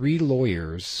team of 3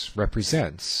 lawyers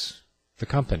represents the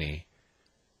company.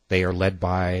 They are led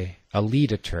by a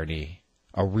lead attorney,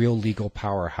 a real legal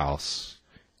powerhouse,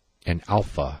 an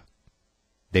alpha.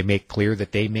 They make clear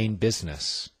that they mean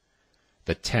business.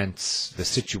 The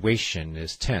situation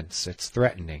is tense, it's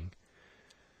threatening.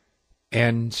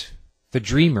 And the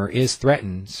dreamer is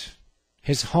threatened.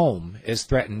 His home is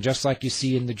threatened, just like you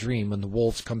see in the dream when the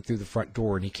wolves come through the front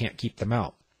door and he can't keep them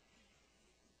out.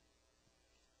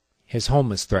 His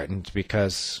home is threatened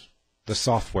because the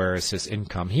software is his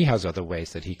income. He has other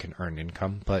ways that he can earn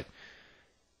income, but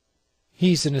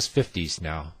he's in his 50s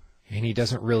now, and he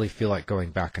doesn't really feel like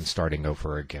going back and starting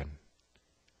over again.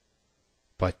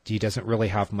 But he doesn't really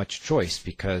have much choice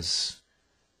because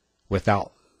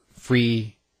without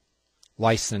free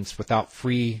license, without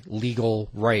free legal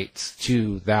rights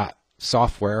to that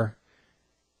software,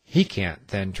 he can't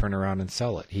then turn around and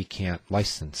sell it. He can't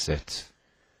license it.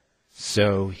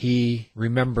 So he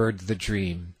remembered the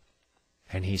dream,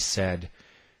 and he said,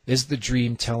 is the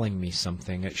dream telling me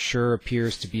something? It sure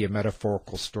appears to be a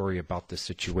metaphorical story about the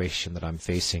situation that I'm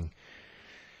facing.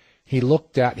 He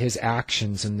looked at his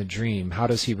actions in the dream. How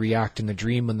does he react in the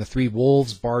dream when the 3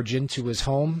 wolves barge into his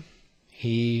home?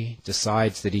 He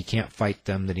decides that he can't fight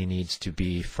them, that he needs to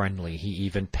be friendly. He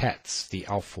even pets the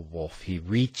alpha wolf. He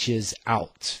reaches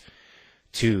out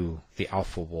to the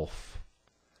alpha wolf.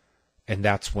 And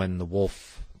that's when the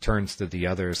wolf turns to the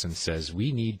others and says,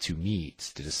 we need to meet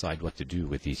to decide what to do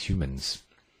with these humans,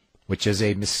 which is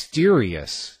a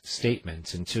mysterious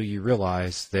statement until you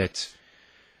realize that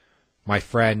my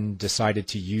friend decided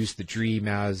to use the dream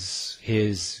as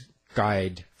his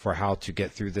guide for how to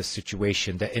get through this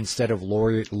situation, that instead of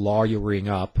lawyering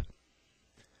up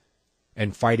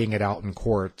and fighting it out in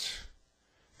court,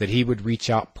 that he would reach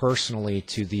out personally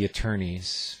to the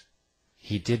attorneys.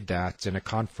 He did that in a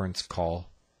conference call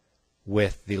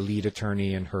with the lead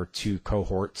attorney and her 2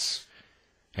 cohorts,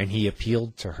 and he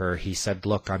appealed to her. He said,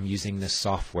 look, I'm using this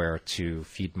software to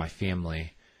feed my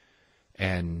family,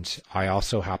 and I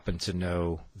also happen to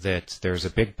know that there's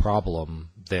a big problem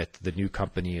that the new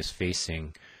company is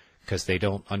facing because they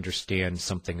don't understand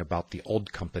something about the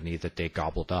old company that they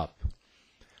gobbled up.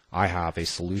 I have a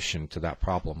solution to that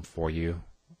problem for you.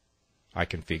 I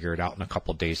can figure it out in a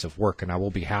couple days of work, and I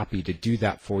will be happy to do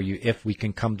that for you if we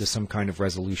can come to some kind of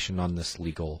resolution on this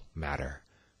legal matter.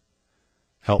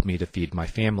 Help me to feed my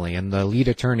family. And the lead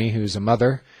attorney, who's a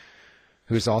mother,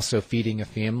 who's also feeding a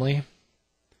family,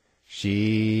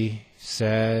 she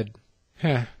said,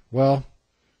 well,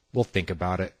 we'll think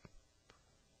about it.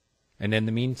 And in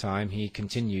the meantime, he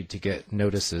continued to get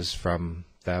notices from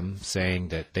them saying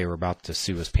that they were about to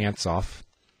sue his pants off.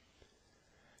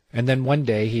 And then one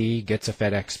day he gets a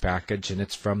FedEx package, and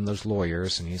it's from those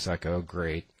lawyers, and he's like, oh,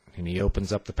 great. And he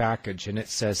opens up the package, and it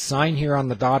says, sign here on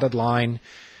the dotted line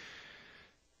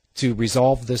to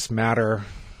resolve this matter.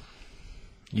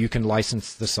 You can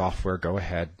license the software. Go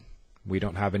ahead. We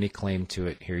don't have any claim to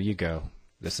it. Here you go.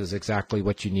 This is exactly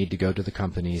what you need to go to the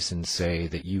companies and say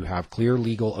that you have clear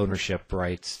legal ownership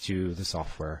rights to the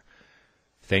software.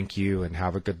 Thank you, and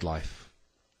have a good life.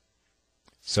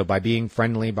 So by being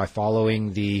friendly, by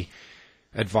following the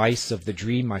advice of the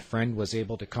dream, my friend was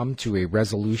able to come to a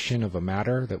resolution of a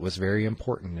matter that was very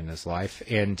important in his life,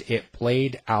 and it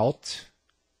played out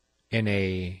in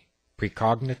a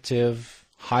precognitive,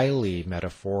 highly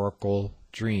metaphorical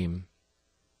dream.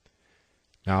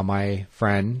 Now, my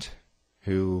friend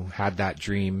who had that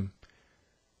dream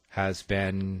has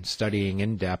been studying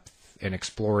in depth and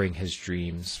exploring his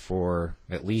dreams for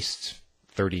at least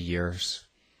 30 years.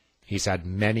 He's had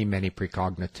many, many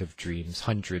precognitive dreams,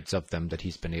 hundreds of them that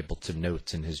he's been able to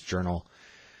note in his journal.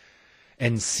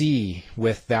 And see,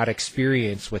 with that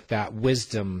experience, with that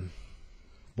wisdom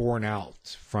born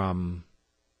out from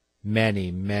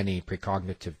many, many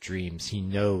precognitive dreams, he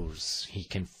knows, he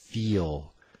can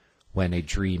feel when a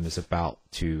dream is about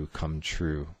to come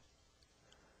true.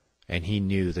 And he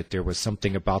knew that there was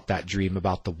something about that dream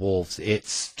about the wolves. It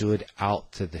stood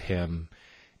out to him.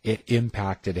 It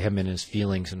impacted him and his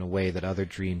feelings in a way that other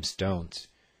dreams don't.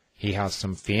 He has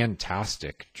some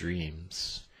fantastic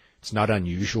dreams. It's not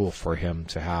unusual for him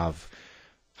to have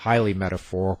highly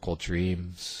metaphorical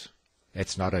dreams.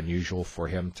 It's not unusual for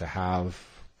him to have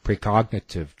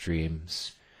precognitive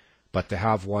dreams. But to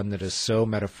have one that is so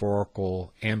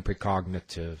metaphorical and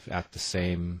precognitive at the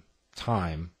same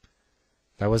time,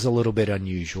 that was a little bit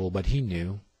unusual, but he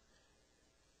knew.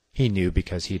 He knew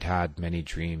because he'd had many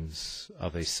dreams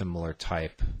of a similar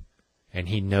type. And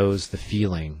he knows the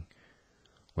feeling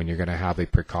when you're going to have a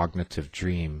precognitive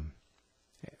dream.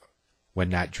 When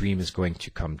that dream is going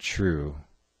to come true,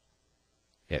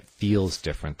 it feels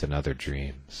different than other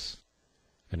dreams.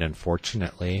 And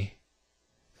unfortunately,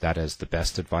 that is the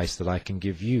best advice that I can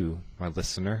give you, my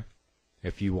listener,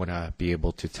 if you want to be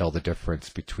able to tell the difference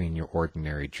between your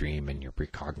ordinary dream and your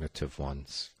precognitive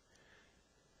ones.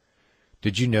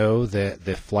 Did you know that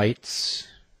the flights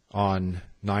on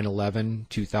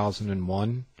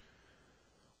 9/11/2001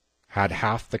 had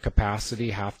half the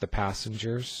capacity, half the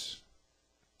passengers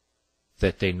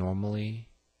that they normally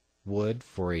would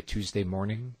for a Tuesday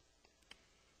morning?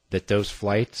 That those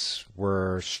flights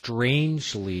were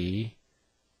strangely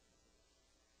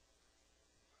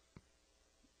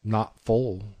not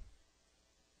full.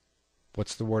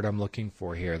 What's the word I'm looking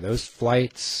for here? Those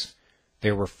flights,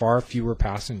 there were far fewer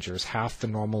passengers, half the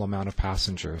normal amount of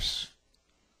passengers.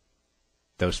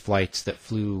 Those flights that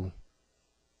flew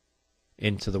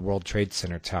into the World Trade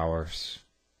Center towers,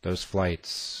 those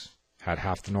flights had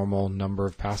half the normal number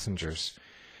of passengers.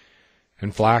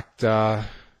 In fact,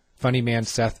 funny man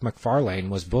Seth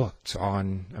MacFarlane was booked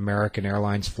on American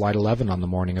Airlines Flight 11 on the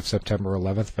morning of September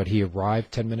 11th, but he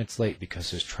arrived 10 minutes late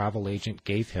because his travel agent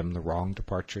gave him the wrong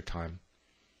departure time.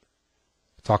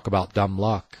 Talk about dumb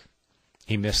luck.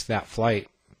 He missed that flight.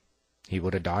 He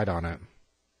would have died on it.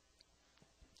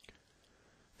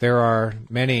 There are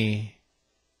many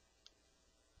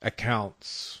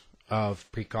accounts of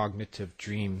precognitive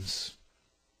dreams.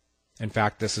 In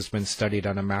fact, this has been studied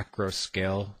on a macro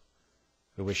scale.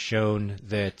 It was shown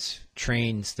that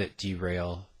trains that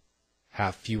derail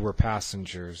have fewer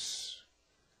passengers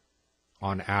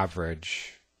on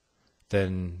average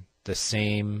than the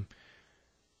same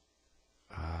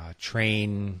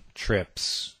train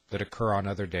trips that occur on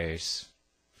other days.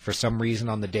 For some reason,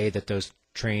 on the day that those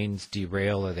trains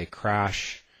derail or they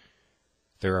crash,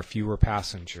 there are fewer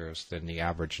passengers than the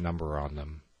average number on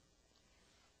them.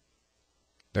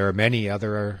 There are many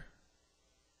other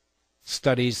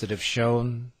studies that have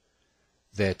shown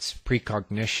that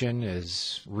precognition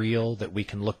is real, that we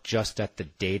can look just at the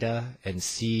data and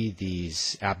see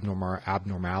these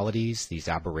abnormalities, these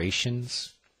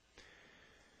aberrations.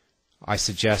 I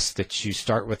suggest that you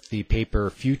start with the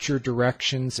paper Future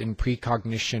Directions in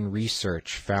Precognition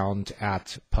Research found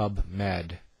at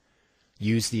PubMed.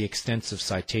 Use the extensive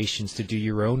citations to do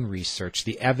your own research.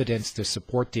 The evidence to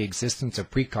support the existence of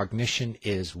precognition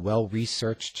is well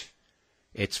researched.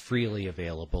 It's freely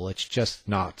available. It's just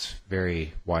not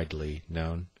very widely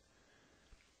known.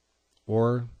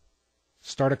 Or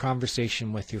start a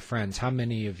conversation with your friends. How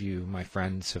many of you, my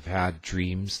friends, have had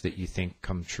dreams that you think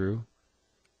come true?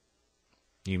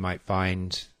 You might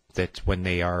find that when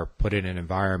they are put in an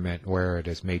environment where it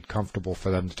is made comfortable for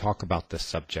them to talk about this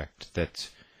subject, that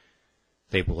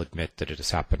they will admit that it has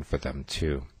happened for them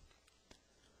too.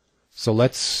 So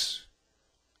let's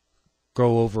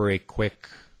go over a quick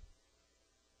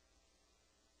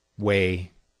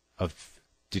way of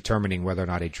determining whether or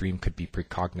not a dream could be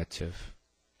precognitive.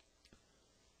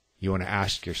 You want to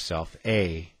ask yourself,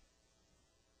 A,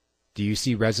 do you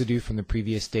see residue from the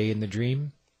previous day in the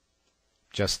dream?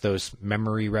 Just those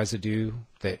memory residue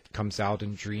that comes out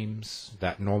in dreams,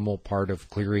 that normal part of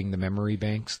clearing the memory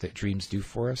banks that dreams do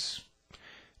for us?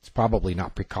 It's probably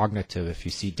not precognitive if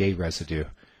you see day residue.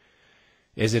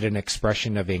 Is it an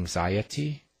expression of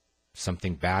anxiety?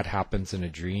 Something bad happens in a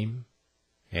dream,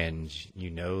 and you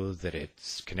know that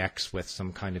it connects with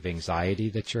some kind of anxiety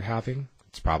that you're having?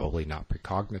 It's probably not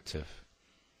precognitive.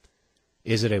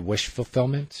 Is it a wish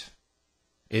fulfillment?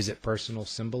 Is it personal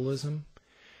symbolism?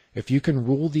 If you can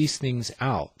rule these things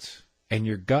out and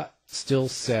your gut still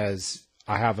says,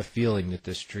 I have a feeling that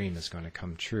this dream is going to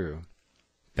come true,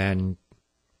 then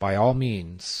by all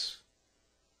means,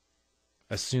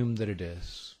 assume that it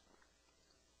is.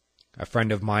 A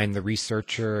friend of mine, the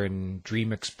researcher and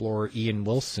dream explorer Ian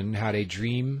Wilson, had a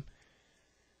dream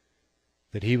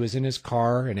that he was in his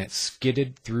car and it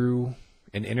skidded through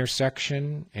an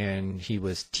intersection and he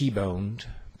was T-boned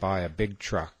by a big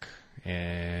truck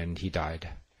and he died.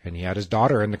 And he had his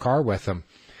daughter in the car with him.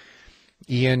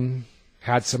 Ian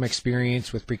had some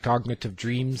experience with precognitive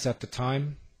dreams at the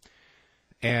time,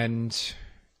 and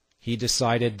he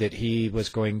decided that he was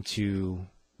going to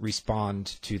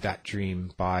respond to that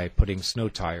dream by putting snow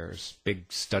tires,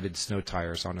 big studded snow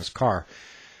tires on his car.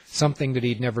 Something that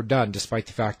he'd never done, despite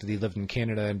the fact that he lived in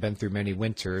Canada and been through many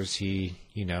winters. He,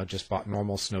 just bought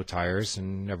normal snow tires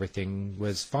and everything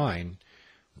was fine.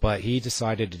 But he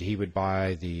decided that he would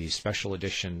buy the special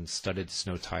edition studded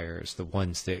snow tires, the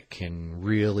ones that can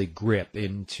really grip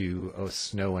into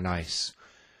snow and ice.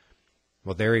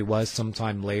 Well, there he was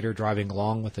sometime later driving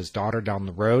along with his daughter down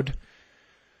the road.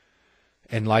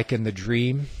 And like in the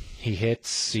dream, he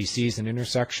sees an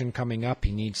intersection coming up.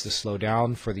 He needs to slow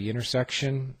down for the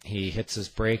intersection. He hits his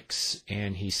brakes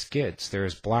and he skids. There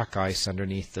is black ice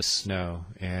underneath the snow.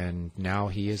 And now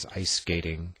he is ice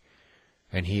skating.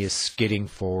 And he is skidding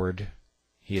forward.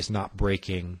 He is not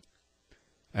braking.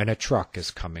 And a truck is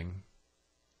coming.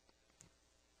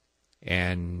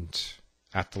 And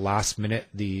at the last minute,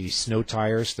 the snow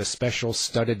tires, the special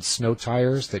studded snow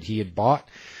tires that he had bought,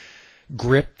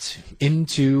 gripped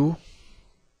into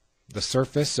the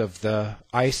surface of the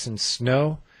ice and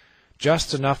snow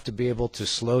just enough to be able to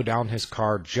slow down his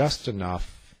car just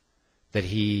enough that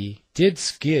he did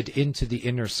skid into the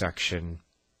intersection,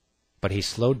 but he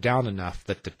slowed down enough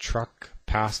that the truck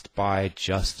passed by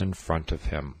just in front of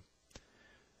him.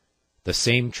 The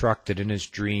same truck that in his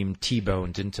dream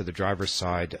T-boned into the driver's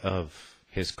side of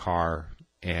his car,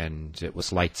 and it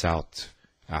was lights out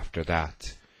after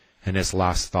that. And his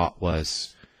last thought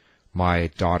was, my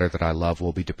daughter that I love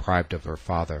will be deprived of her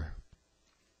father.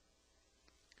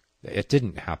 It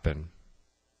didn't happen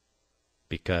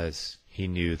because he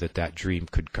knew that that dream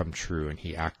could come true and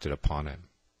he acted upon it.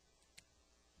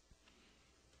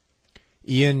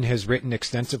 Ian has written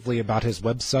extensively about his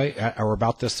website, or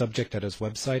about this subject at his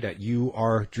website at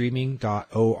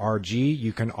yourdreaming.org.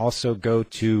 You can also go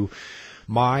to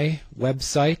my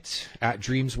website at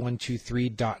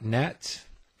dreams123.net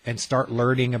and start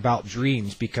learning about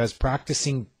dreams, because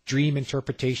practicing dream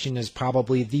interpretation is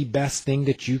probably the best thing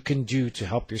that you can do to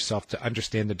help yourself to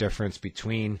understand the difference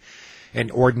between an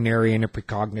ordinary and a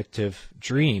precognitive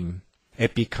dream.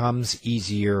 It becomes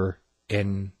easier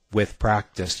with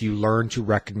practice. You learn to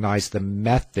recognize the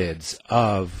methods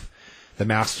of the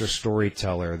master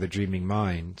storyteller, the dreaming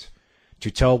mind,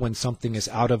 to tell when something is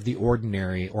out of the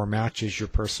ordinary or matches your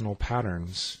personal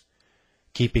patterns.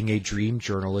 Keeping a dream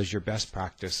journal is your best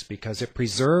practice because it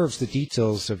preserves the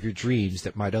details of your dreams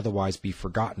that might otherwise be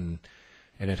forgotten,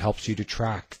 and it helps you to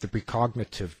track the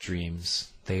precognitive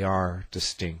dreams. They are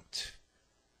distinct.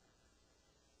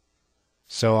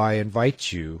 So I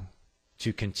invite you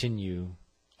to continue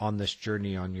on this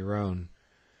journey on your own.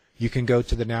 You can go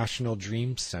to the National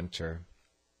Dream Center,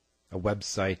 a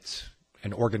website,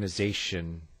 an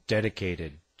organization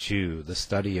dedicated to the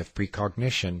study of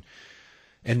precognition.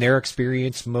 In their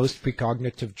experience, most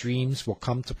precognitive dreams will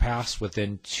come to pass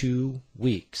within 2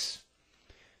 weeks.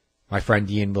 My friend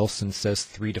Ian Wilson says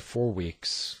 3 to 4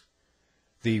 weeks.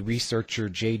 The researcher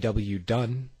J.W.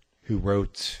 Dunn, who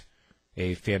wrote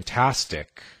a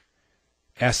fantastic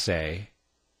essay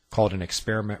called An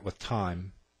Experiment with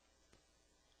Time,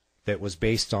 that was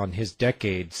based on his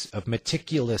decades of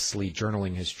meticulously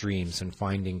journaling his dreams and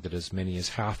finding that as many as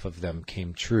half of them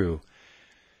came true.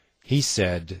 He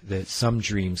said that some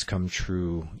dreams come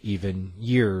true even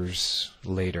years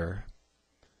later.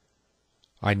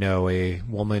 I know a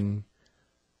woman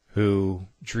who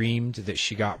dreamed that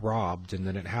she got robbed, and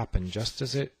then it happened just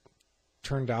as it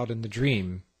turned out in the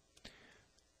dream.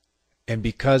 And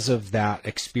because of that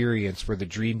experience where the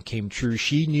dream came true,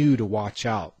 she knew to watch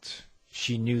out.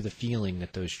 She knew the feeling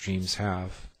that those dreams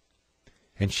have.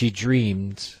 And she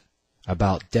dreamed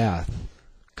about death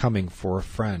coming for a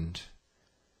friend.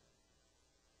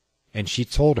 And she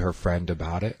told her friend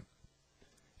about it.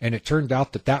 And it turned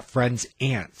out that that friend's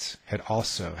aunt had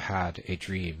also had a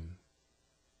dream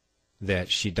that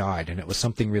she died. And it was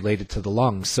something related to the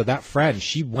lungs. So that friend,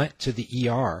 she went to the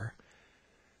ER.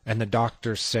 And the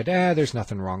doctor said, there's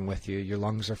nothing wrong with you. Your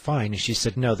lungs are fine. And she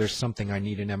said, no, there's something. I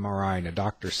need an MRI. And the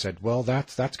doctor said, well,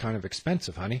 that's kind of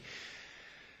expensive, honey.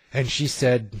 And she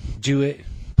said, do it.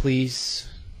 Please,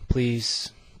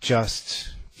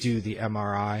 just do the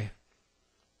MRI.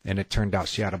 And it turned out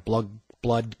she had a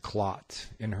blood clot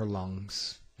in her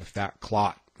lungs. If that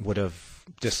clot would have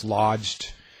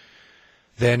dislodged,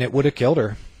 then it would have killed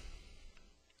her.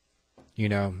 You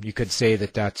know, you could say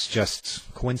that that's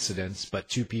just coincidence, but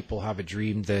two people have a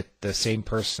dream that the same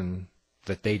person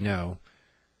that they know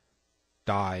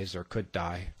dies or could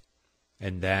die.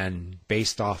 And then,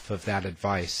 based off of that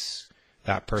advice,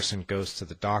 that person goes to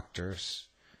the doctors,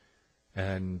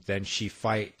 and then she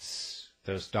fights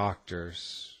those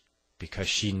doctors because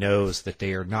she knows that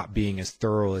they are not being as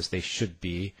thorough as they should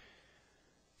be,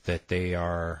 that they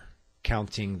are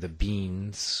counting the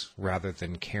beans rather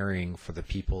than caring for the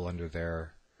people under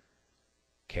their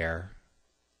care,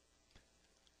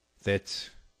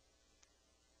 that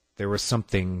there was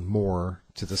something more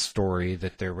to the story,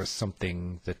 that there was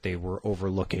something that they were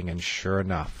overlooking, and sure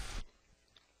enough,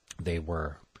 they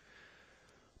were.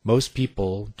 Most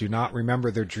people do not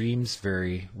remember their dreams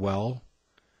very well.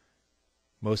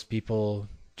 Most people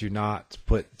do not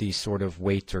put the sort of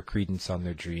weight or credence on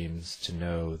their dreams to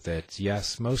know that,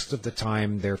 yes, most of the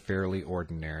time they're fairly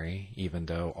ordinary, even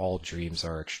though all dreams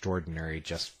are extraordinary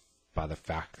just by the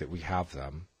fact that we have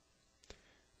them.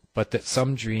 But that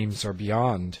some dreams are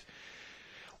beyond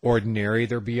ordinary,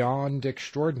 they're beyond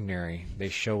extraordinary. They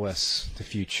show us the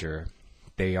future.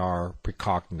 They are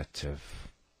precognitive.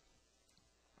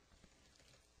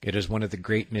 It is one of the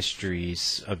great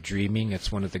mysteries of dreaming.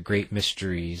 It's one of the great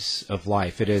mysteries of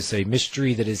life. It is a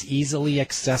mystery that is easily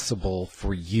accessible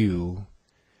for you.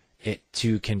 It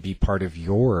too can be part of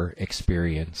your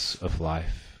experience of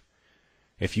life.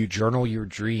 If you journal your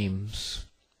dreams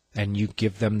and you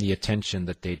give them the attention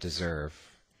that they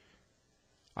deserve,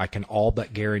 I can all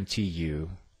but guarantee you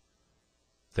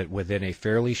that within a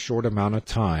fairly short amount of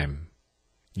time,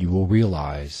 you will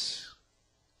realize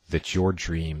that your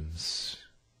dreams,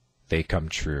 they come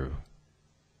true,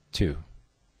 too.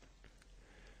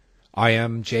 I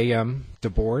am J.M.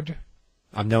 DeBord.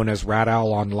 I'm known as Rat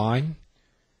Owl Online.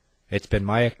 It's been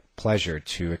my pleasure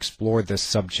to explore this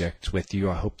subject with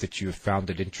you. I hope that you have found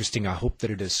it interesting. I hope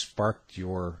that it has sparked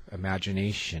your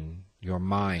imagination, your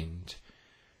mind,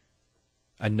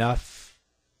 enough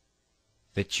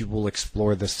that you will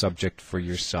explore the subject for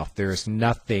yourself. There is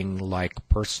nothing like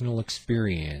personal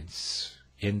experience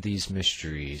in these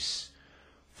mysteries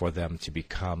for them to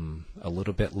become a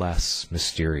little bit less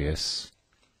mysterious.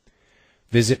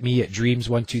 Visit me at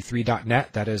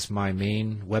dreams123.net. That is my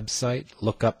main website.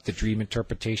 Look up the Dream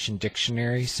Interpretation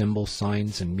Dictionary, Symbols,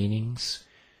 Signs, and Meanings.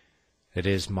 It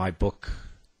is my book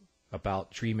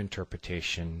about dream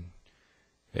interpretation.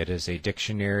 It is a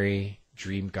dictionary,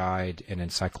 dream guide, and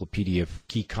encyclopedia of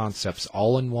key concepts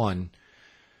all in one.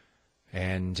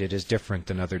 And it is different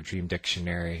than other dream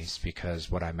dictionaries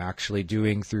because what I'm actually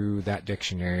doing through that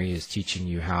dictionary is teaching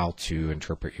you how to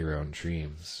interpret your own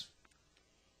dreams.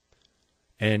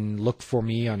 And look for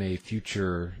me on a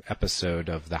future episode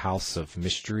of The House of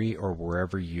Mystery or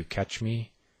wherever you catch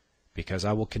me, because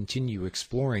I will continue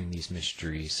exploring these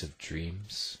mysteries of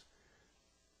dreams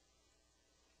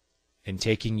and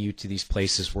taking you to these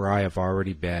places where I have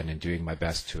already been and doing my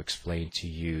best to explain to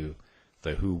you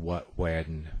the who, what,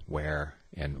 when, where,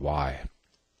 and why.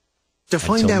 To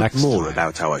find out more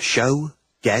about our show,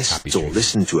 guests, or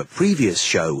listen to a previous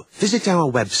show, visit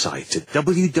our website at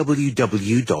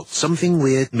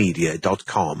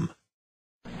www.somethingweirdmedia.com.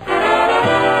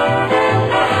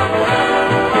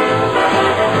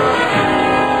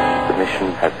 The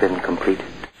mission has been completed.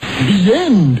 The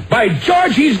end! By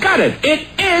George, he's got it! It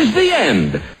is the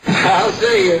end! I'll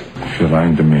see you. If you're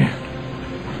lying to me,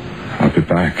 I'll be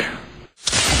back.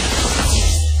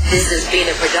 This has been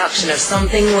a production of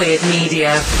Something Weird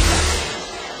Media.